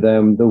mean to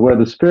them, that where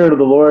the Spirit of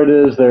the Lord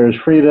is, there is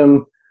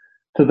freedom.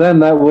 To them,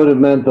 that would have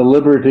meant the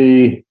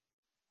liberty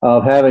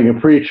of having a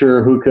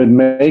preacher who could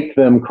make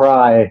them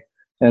cry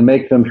and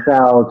make them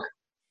shout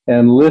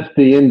and lift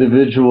the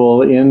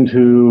individual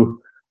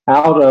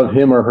out of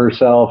him or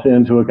herself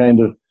into a kind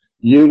of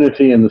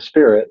unity in the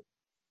Spirit.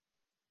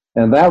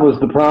 And that was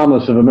the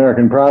promise of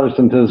American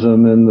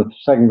Protestantism in the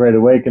Second Great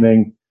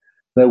Awakening,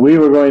 that we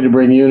were going to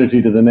bring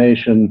unity to the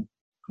nation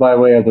by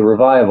way of the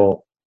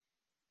revival.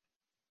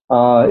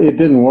 It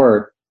didn't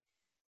work.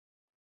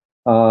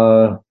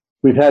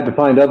 We've had to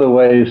find other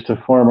ways to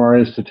form our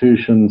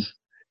institutions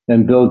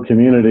and build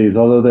communities,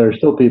 although there are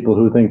still people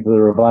who think the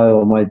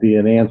revival might be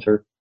an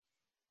answer.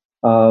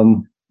 I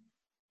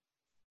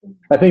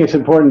think it's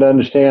important to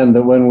understand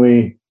that when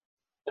we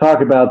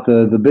talk about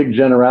the big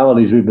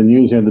generalities we've been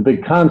using, the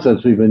big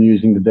concepts we've been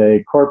using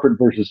today, corporate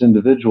versus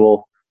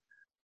individual,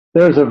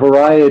 there's a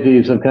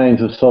varieties of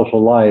kinds of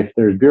social life.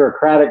 There's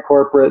bureaucratic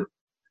corporate,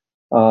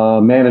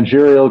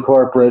 managerial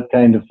corporate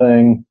kind of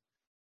thing.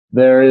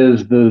 There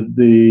is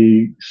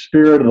the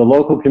spirit of the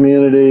local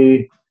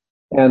community,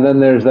 and then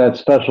there's that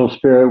special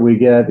spirit we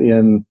get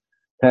in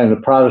kind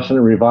of Protestant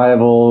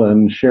revival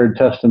and shared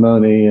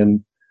testimony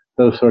and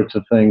those sorts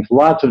of things.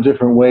 Lots of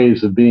different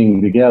ways of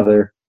being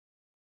together.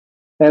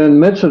 And in the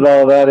midst of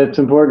all that, it's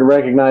important to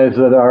recognize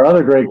that our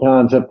other great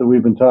concept that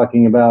we've been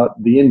talking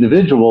about, the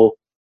individual,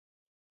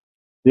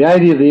 the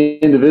idea of the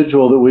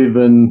individual that we've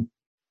been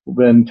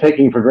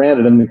taking for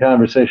granted in the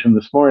conversation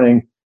this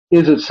morning,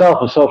 is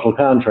itself a social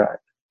contract.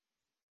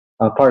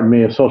 A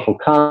social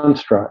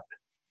construct.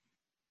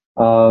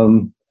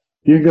 You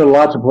can go to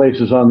lots of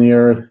places on the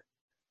earth.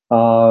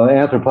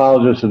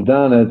 Anthropologists have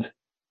done it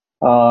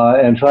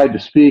and tried to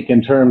speak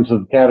in terms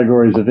of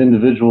categories of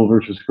individual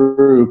versus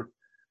group,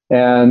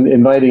 and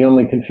inviting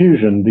only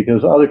confusion,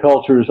 because other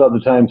cultures, other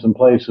times and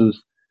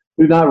places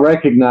do not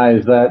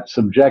recognize that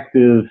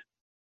subjective,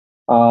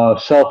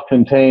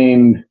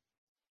 self-contained,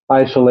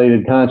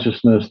 isolated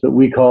consciousness that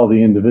we call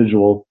the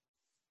individual.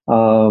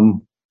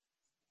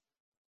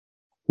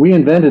 We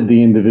invented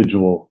the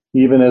individual,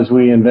 even as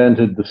we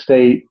invented the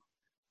state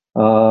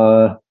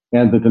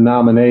and the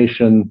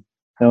denomination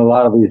and a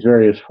lot of these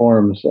various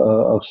forms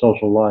of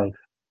social life.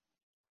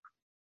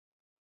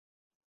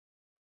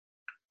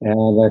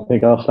 And I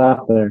think I'll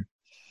stop there.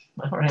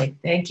 All right,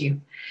 thank you.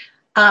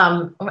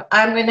 I'm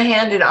going to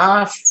hand it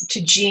off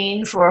to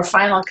Jean for a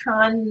final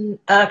comment,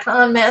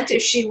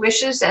 if she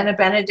wishes, and a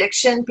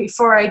benediction.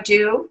 Before I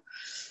do,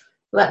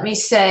 let me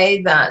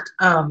say that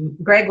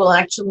Greg will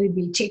actually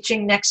be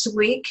teaching next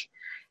week.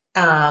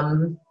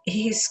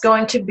 He's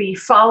going to be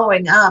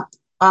following up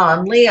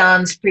on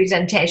Leon's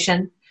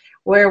presentation,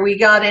 where we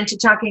got into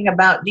talking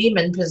about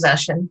demon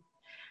possession.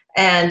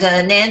 And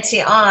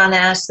Nancy Ahn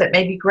asked that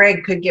maybe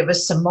Greg could give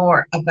us some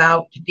more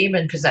about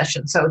demon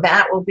possession. So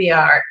that will be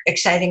our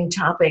exciting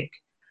topic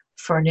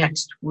for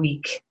next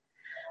week.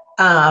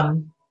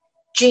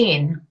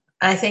 Jean,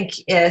 I think,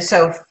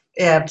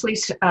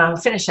 please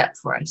finish up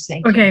for us.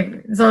 Thank you.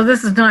 Okay, so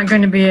this is not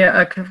going to be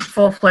a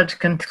full-fledged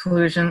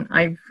conclusion.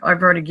 I've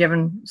already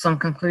given some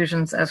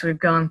conclusions as we've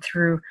gone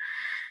through.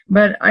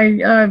 But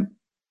I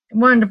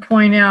wanted to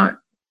point out,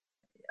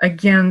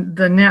 again,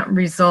 the net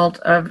result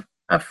of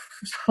a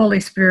Holy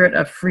Spirit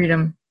of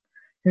freedom,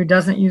 who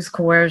doesn't use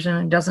coercion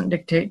and doesn't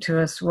dictate to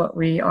us how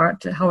we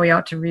ought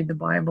to read the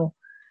Bible,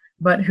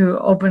 but who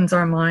opens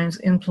our minds,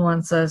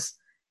 influences,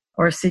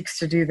 or seeks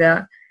to do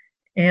that,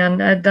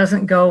 and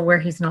doesn't go where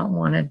he's not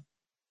wanted.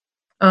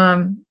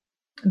 The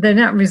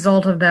net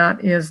result of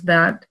that is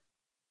that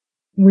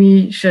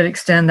we should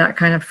extend that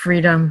kind of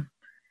freedom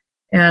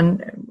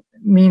and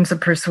means of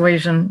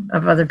persuasion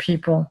of other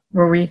people,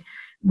 where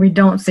we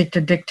don't seek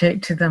to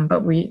dictate to them,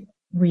 but we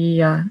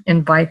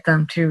invite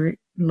them to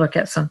look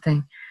at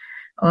something.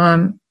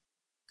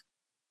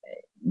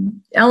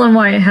 Ellen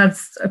White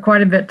has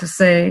quite a bit to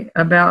say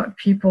about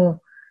people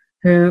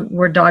who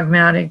were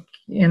dogmatic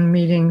in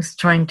meetings,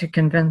 trying to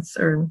convince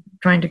or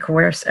trying to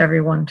coerce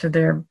everyone to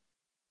their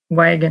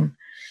wagon.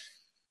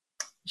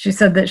 She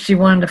said that she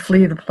wanted to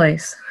flee the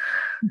place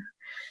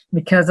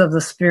because of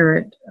the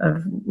spirit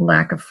of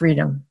lack of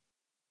freedom.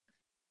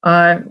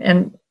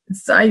 And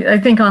I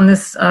think on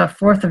this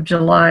 4th of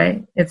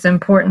July, it's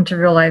important to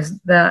realize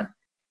that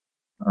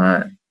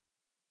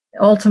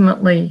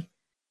ultimately,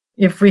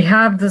 if we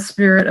have the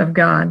Spirit of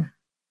God,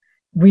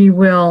 we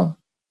will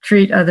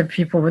treat other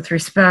people with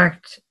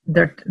respect,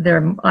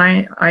 their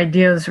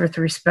ideas with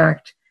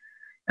respect,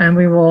 and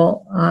we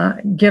will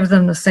give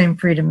them the same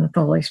freedom that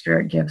the Holy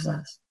Spirit gives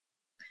us.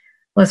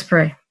 Let's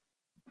pray.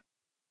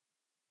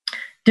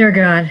 Dear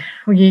God,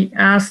 we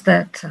ask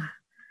that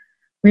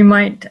we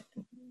might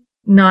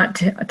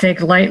not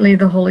take lightly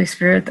the Holy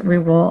Spirit, that we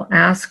will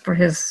ask for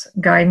his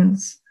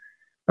guidance,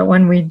 but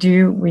when we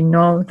do, we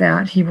know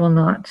that he will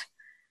not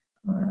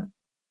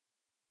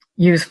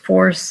use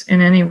force in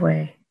any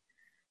way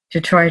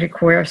to try to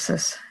coerce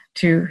us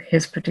to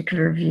his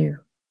particular view,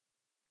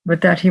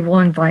 but that he will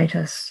invite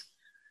us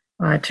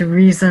to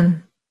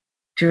reason,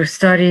 to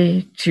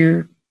study,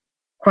 to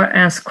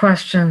ask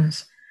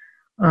questions,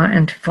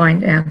 and to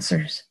find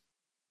answers.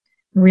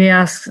 We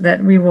ask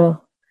that we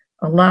will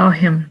allow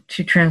him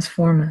to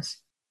transform us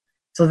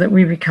so that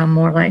we become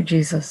more like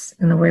Jesus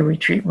in the way we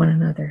treat one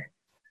another.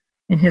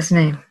 In his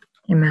name,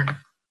 amen.